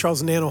up here, and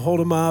Charles and Ann will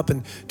hold them up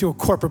and do a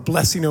corporate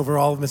blessing over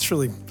all of them. It's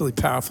really, really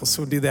powerful,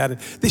 so we'll do that.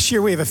 And this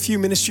year, we have a few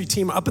ministry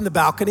team up in the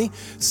balcony.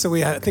 So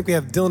I think we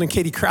have Dylan and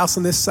Katie Krause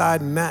on this side,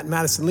 and Matt and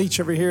Madison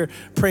Leach over here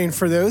praying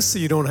for those, so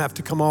you don't have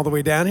to come all the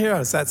way down here.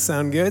 Does that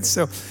sound good?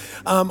 So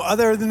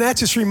other than that,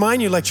 just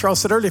remind you, like Charles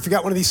said earlier, if you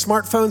got one of these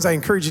smartphones, I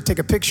encourage you to take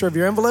a picture of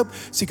your envelope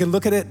so you can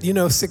look at it,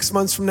 6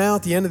 months from now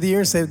at the end of the year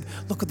and say,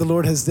 look what the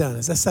Lord has done.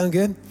 Does that sound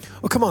good?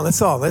 Well, come on,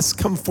 let's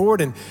come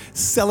forward and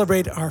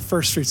celebrate our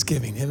first fruits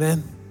giving.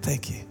 Amen.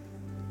 Thank you.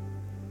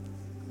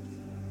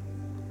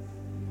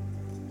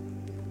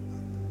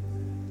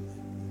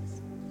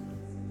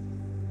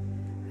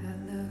 I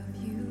love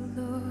you,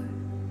 Lord.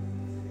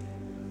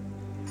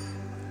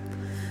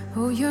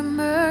 Oh, your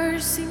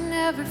mercy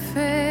never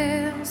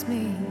fails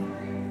me.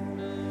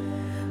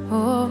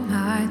 All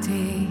my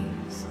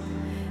days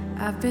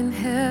I've been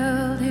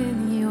held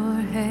in your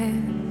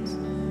hands.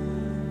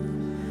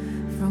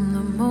 From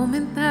the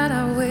moment that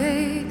I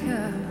wake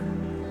up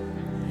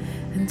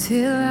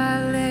until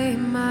I lay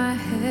my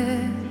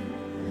head,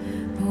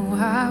 oh,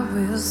 I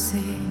will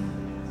sing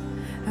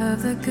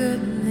of the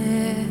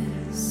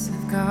goodness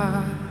of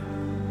God.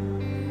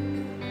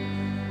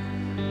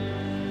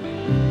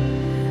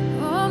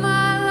 All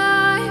my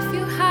life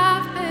you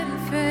have been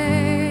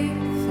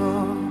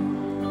faithful,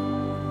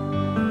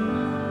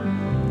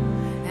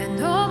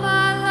 and all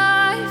my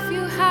life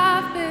you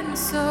have been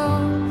so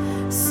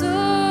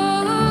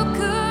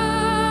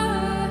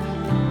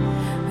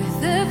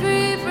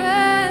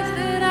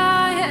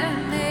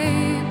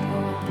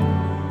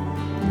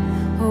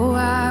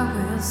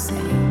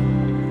sing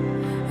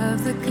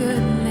of the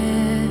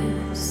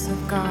goodness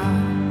of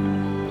God.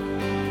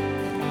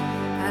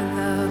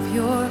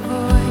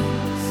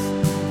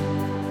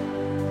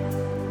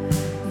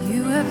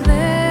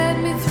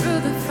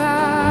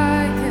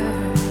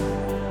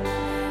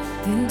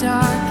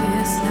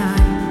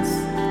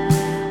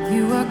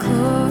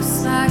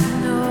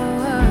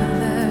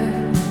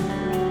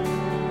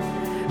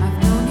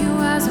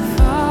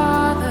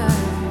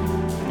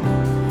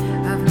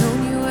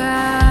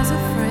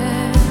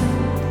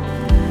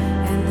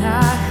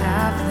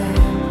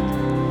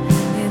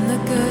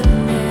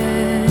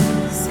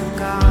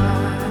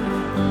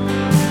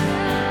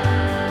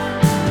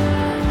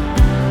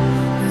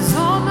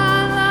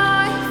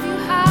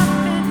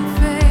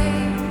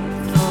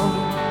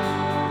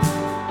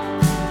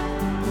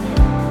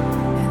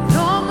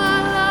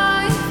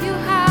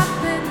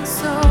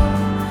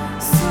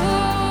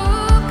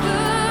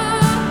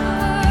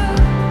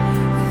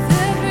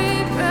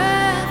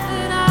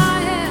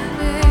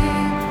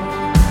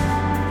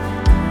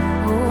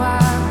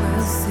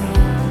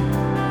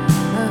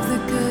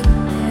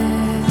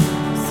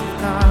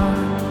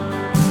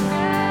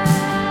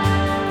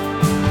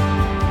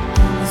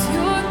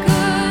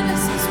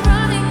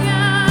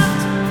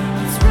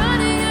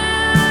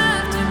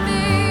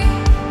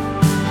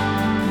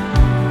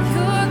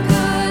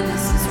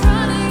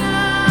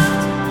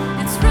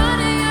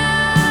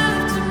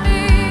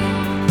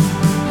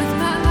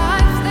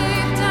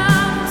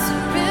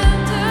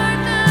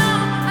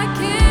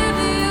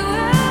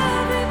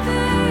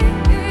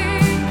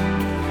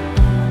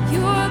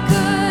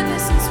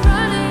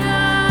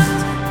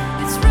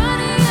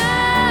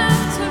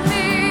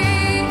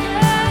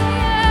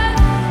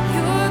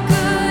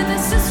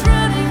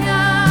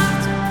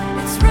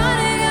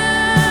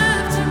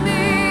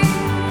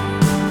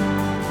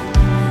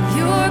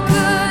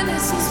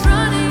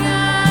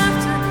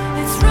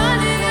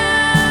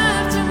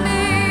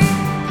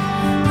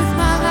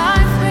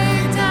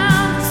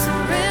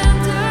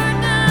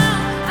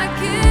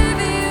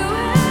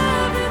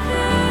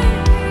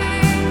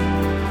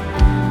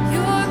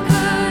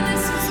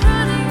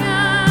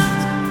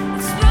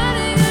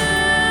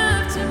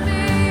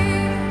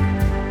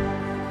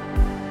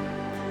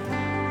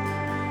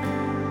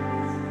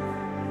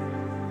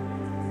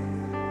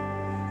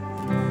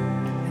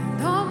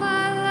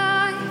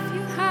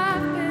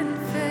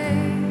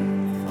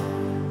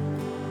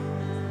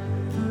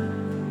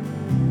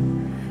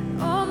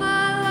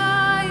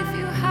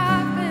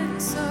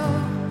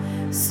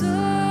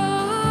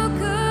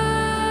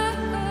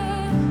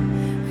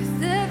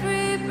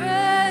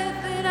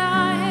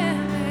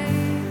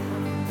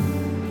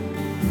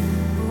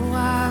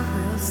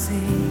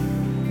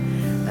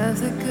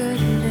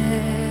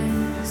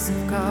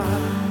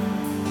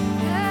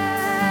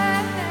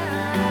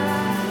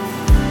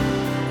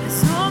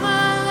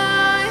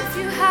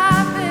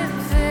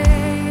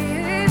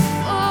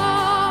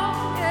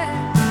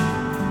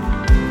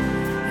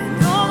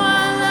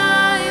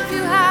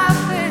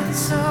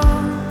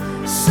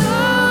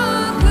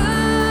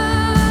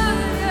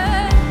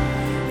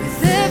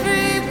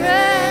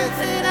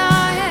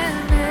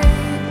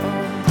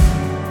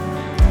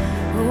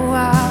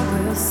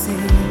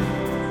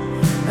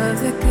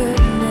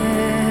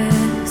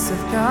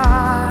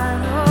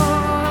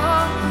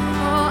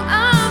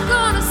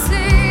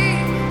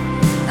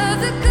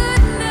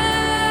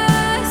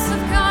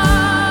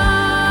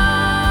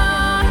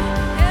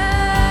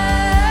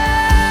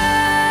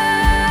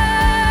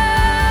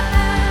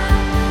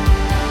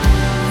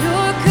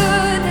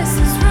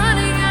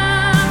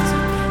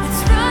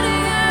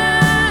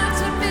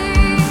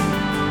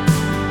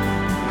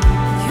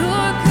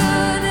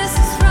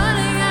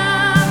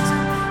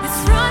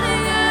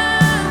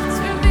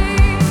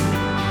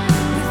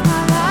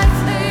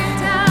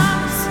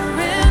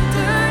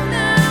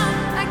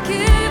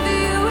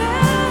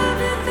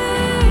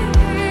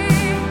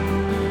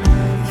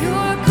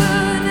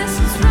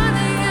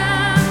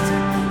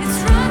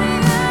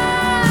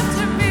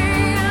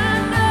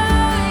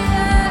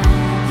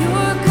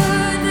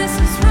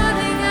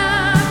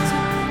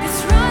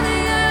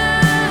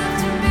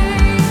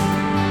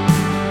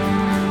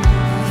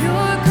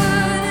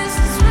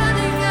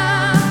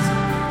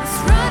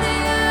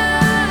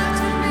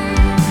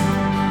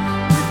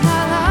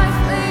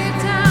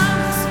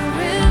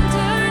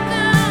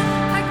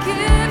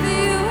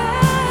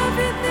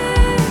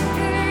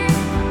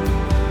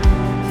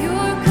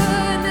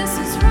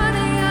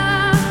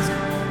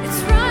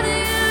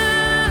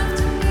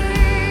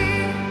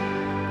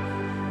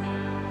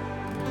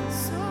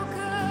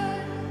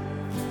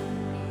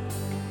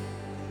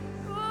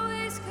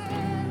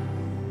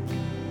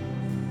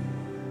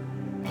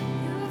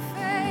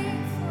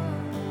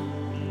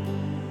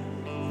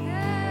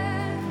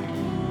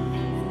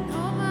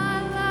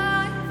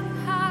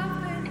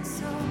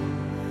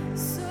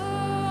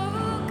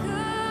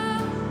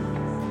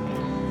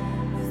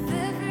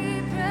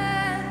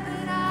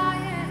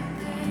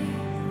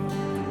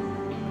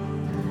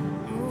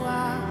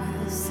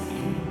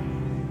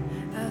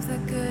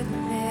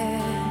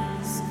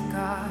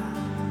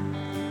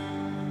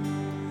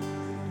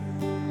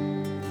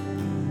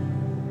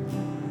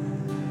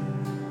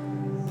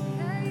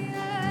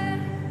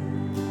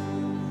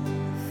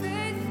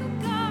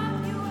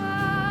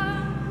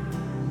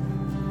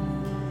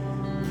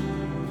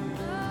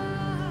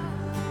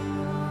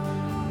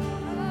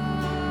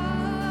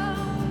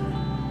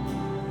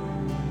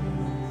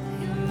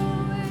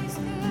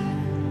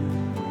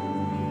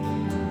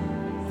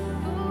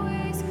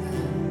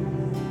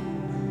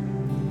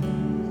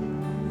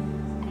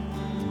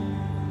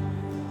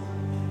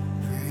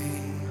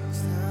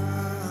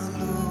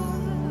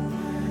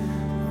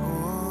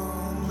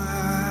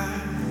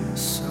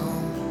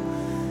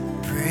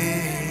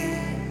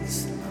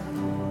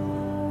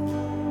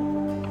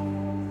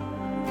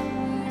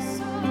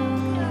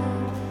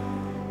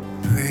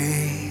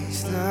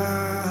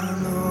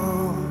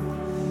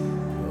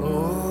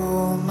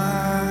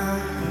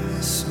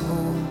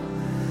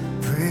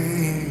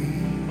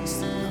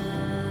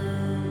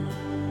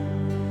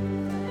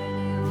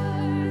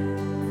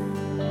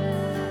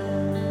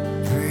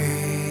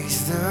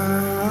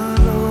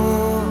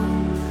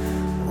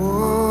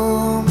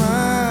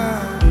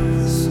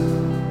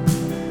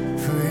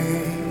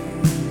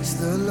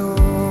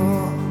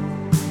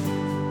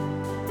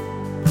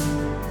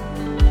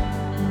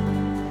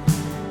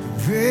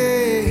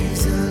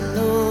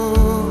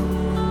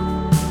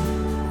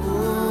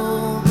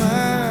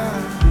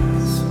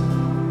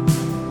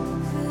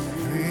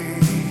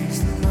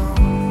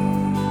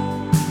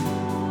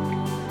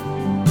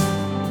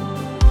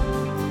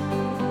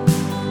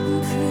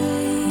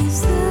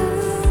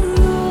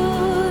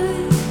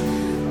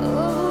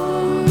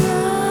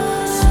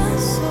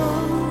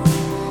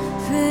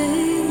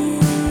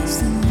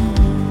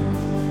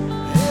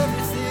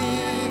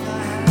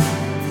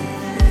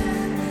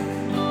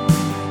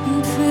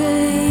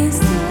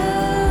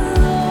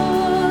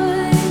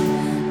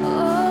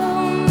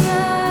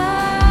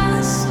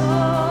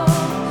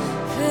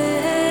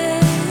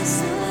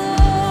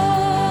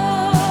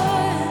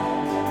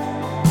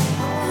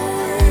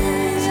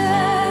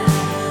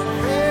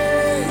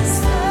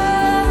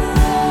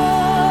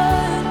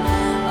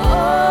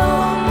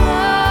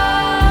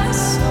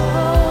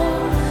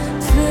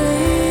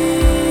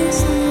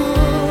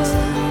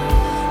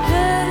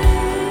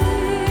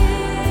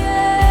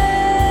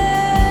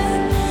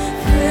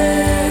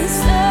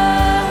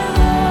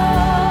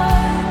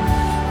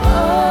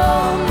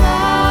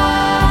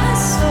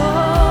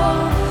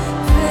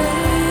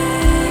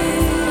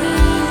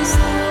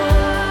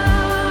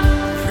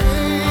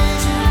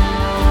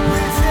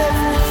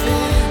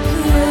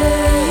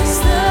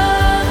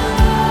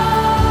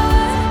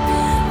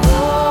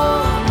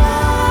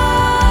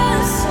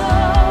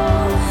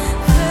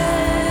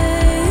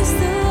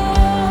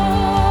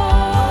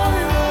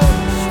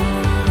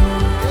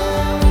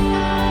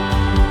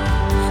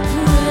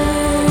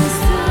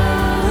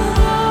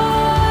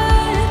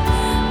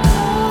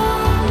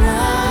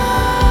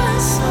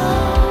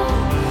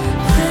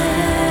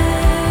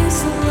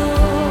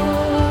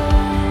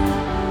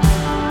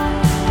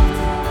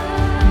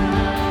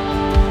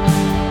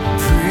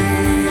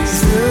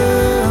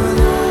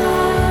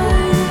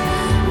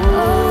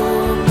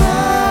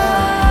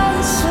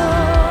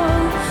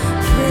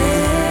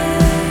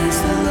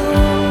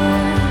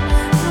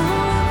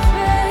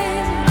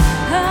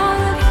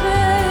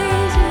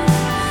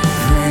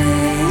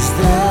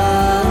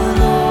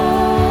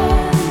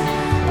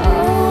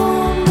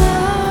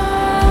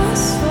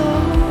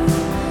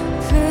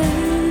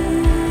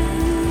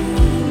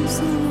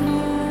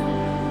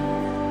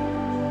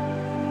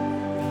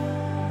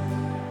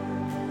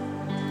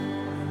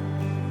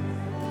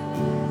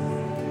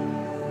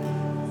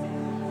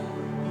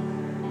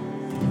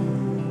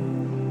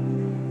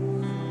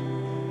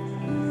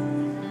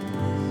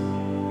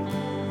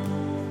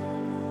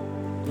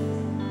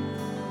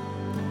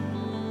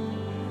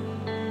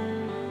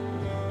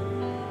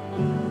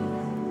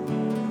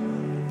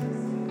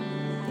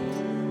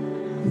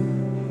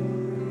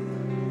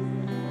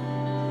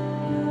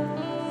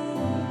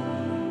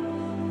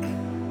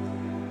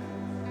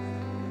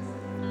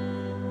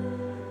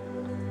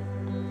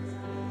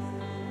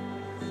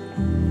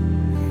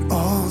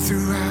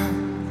 throughout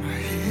my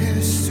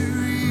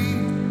history.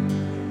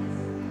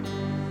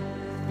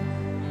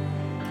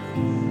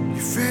 Your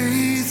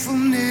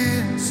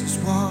faithfulness has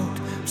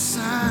walked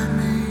beside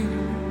me.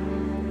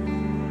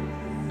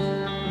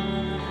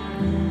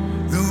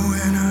 The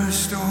winter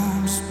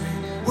storms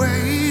made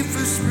way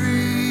for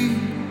spring.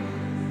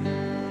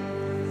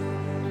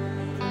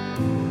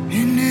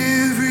 In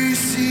every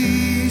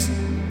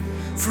season,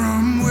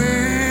 from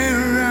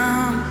where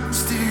I'm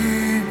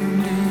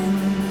standing,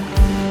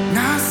 and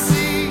I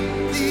see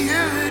the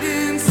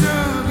evidence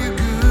of your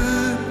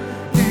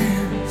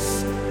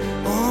goodness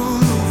all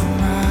over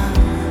my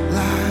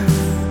life,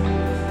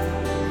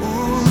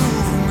 all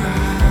over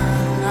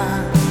my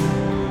life.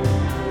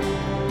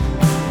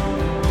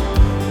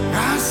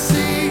 I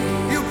see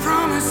your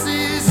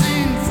promises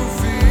in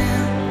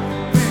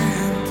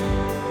fulfillment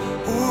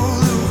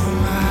all over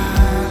my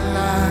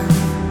life,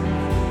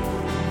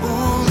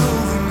 all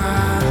over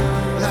my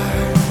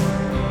life.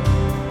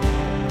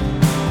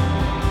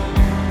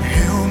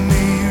 Help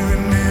me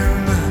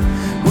remember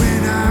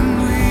when I'm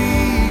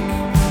weak.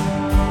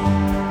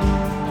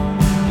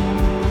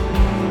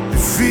 The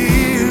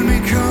fear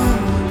may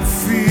come, the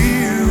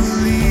fear will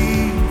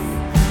leave,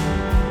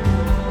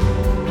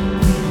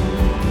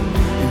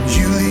 and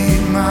you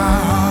lead my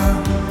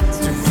heart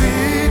to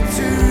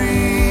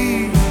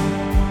victory.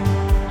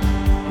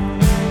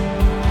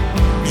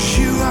 'Cause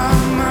you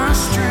are my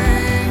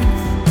strength,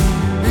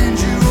 and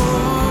you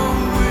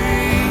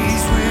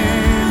always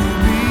will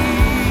be.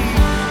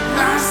 I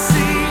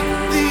see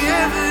the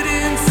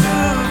evidence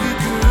of your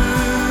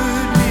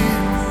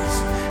goodness.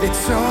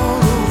 It's all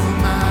over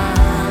my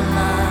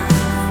life.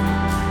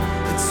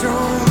 It's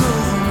all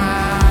over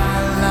my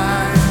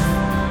life.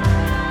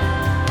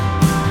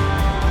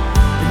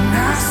 And I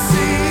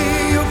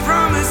see your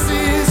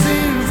promises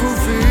in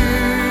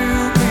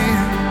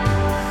fulfillment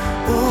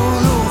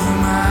all over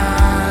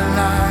my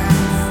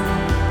life,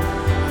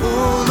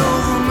 all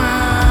over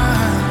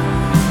my.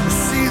 I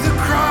see the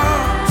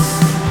cross,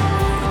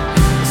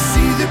 I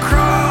see the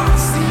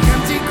cross, the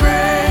empty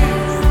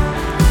grave.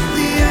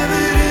 The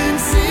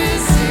evidence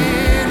is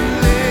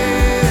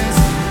endless.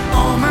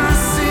 All my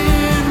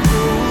sin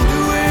rolled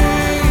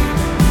away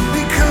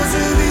because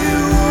of you,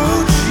 oh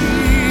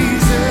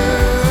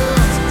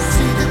Jesus. I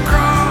see the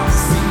cross,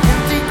 the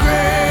empty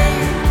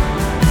grave.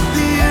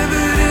 The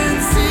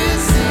evidence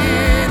is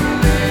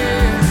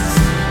endless.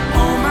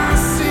 All my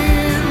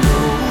sin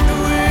rolled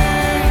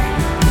away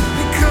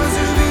because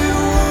of you,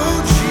 oh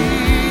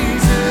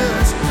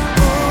Jesus.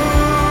 Oh,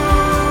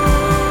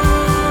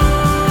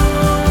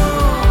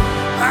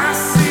 I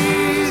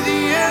see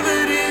the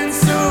evidence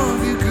of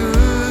your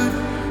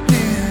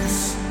goodness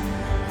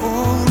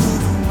all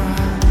over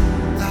my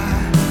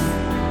life.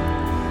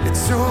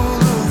 It's all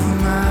over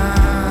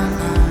my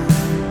life.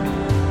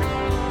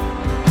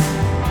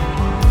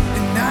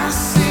 And I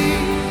see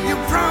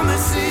your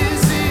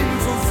promises in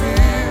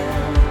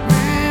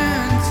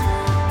fulfillment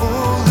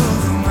all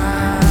over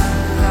my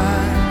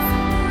life.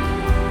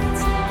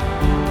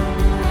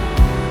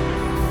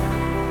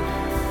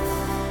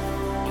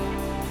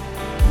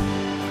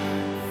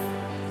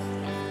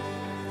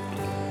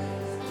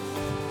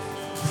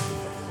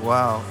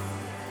 Wow.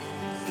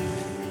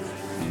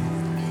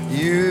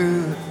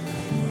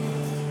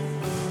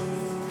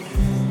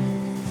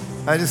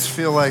 I just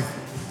feel like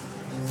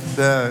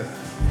the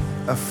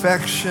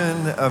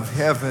affection of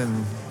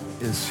heaven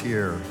is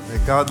here.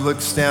 That God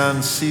looks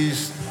down,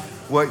 sees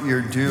what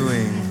you're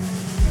doing,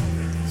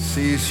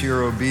 sees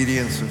your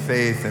obedience and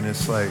faith, and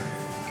it's like,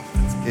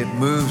 it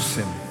moves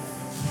him.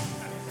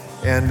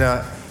 And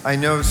I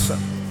know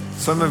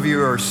some of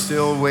you are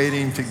still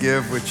waiting to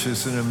give, which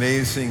is an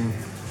amazing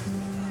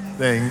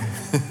thing.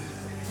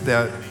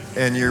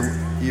 And you're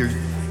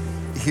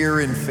here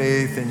in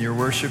faith and you're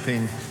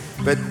worshiping.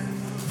 But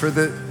for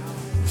the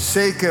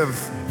sake of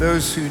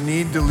those who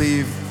need to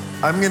leave,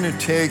 I'm going to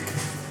take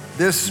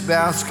this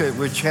basket,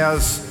 which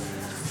has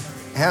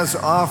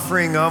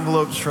offering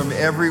envelopes from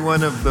every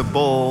one of the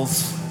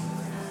bowls,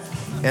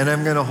 and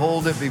I'm going to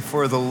hold it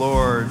before the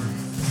Lord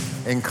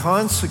and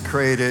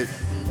consecrate it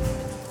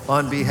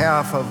on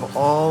behalf of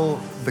all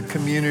the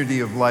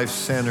community of Life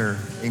Center,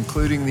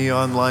 including the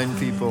online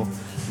people.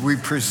 We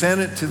present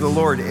it to the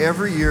Lord.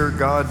 Every year,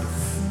 God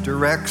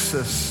directs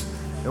us.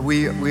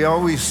 We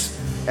always,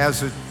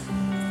 as a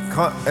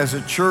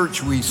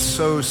church, we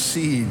sow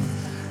seed,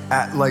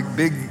 at like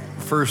big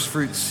first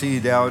fruit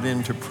seed out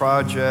into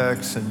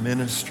projects and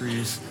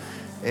ministries.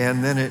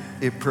 And then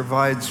it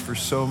provides for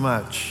so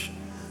much,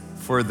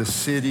 for the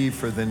city,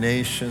 for the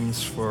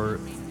nations, for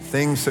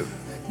things that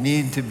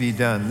need to be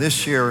done.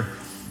 This year,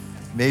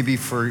 maybe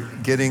for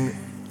getting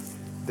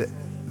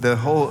the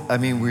whole,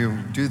 we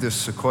do the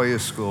Sequoia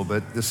School,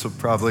 but this will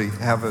probably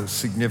have a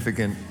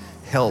significant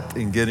help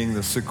in getting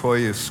the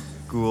Sequoia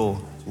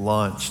School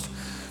launched.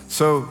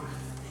 So,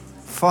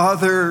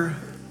 Father,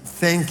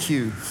 thank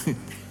you.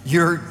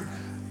 You're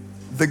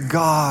the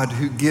God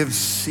who gives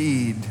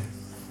seed,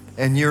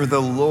 and you're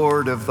the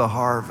Lord of the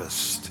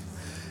harvest.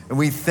 And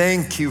we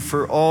thank you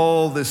for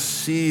all this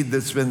seed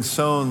that's been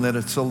sown, that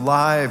it's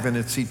alive and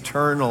it's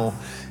eternal,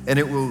 and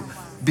it will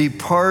be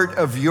part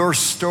of your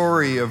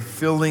story of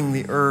filling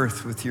the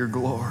earth with your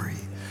glory.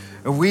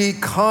 And we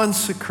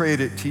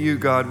consecrate it to you,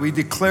 God. We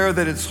declare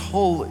that it's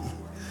holy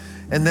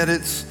and that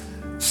it's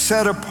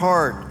set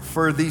apart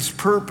for these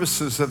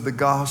purposes of the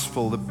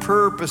gospel, the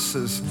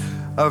purposes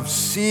of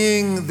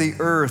seeing the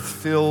earth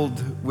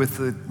filled with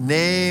the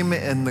name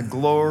and the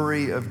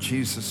glory of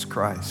Jesus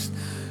Christ.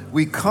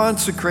 We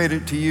consecrate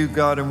it to you,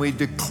 God, and we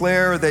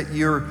declare that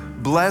your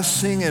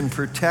blessing and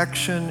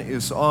protection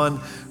is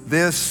on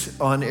this,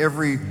 on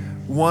every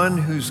one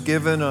who's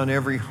given, on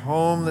every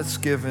home that's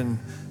given,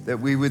 that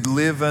we would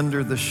live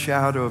under the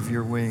shadow of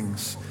your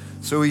wings.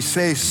 So we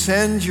say,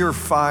 send your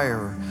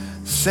fire,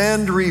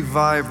 send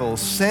revival,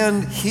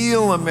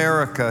 heal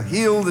America,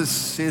 heal this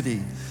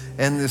city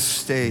and this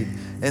state,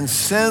 and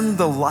send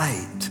the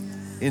light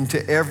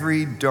into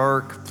every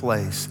dark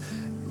place.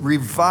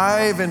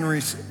 Revive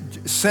and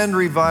send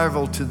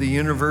revival to the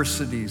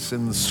universities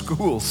and the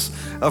schools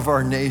of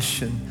our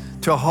nation,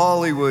 to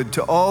Hollywood,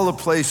 to all the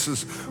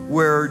places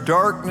where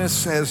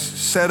darkness has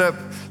set up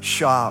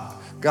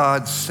shop.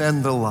 God,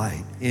 send the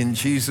light in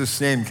Jesus'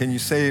 name. Can you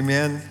say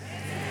amen?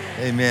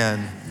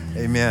 Amen.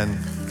 Amen.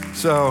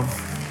 So,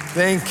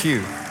 thank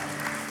you.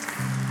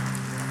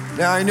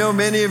 Now, I know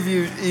many of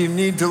you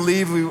need to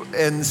leave,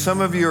 and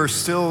some of you are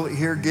still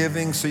here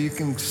giving, so you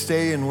can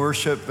stay and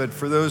worship. But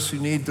for those who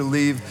need to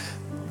leave,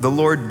 the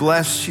Lord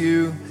bless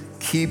you,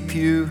 keep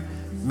you,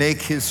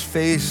 make his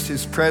face,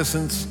 his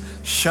presence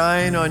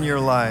shine on your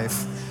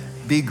life,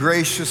 be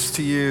gracious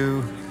to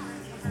you,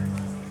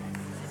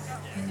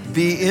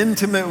 be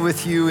intimate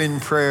with you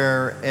in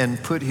prayer,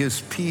 and put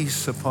his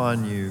peace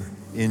upon you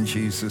in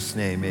Jesus'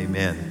 name.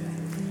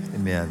 Amen.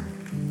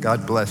 Amen.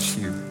 God bless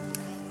you.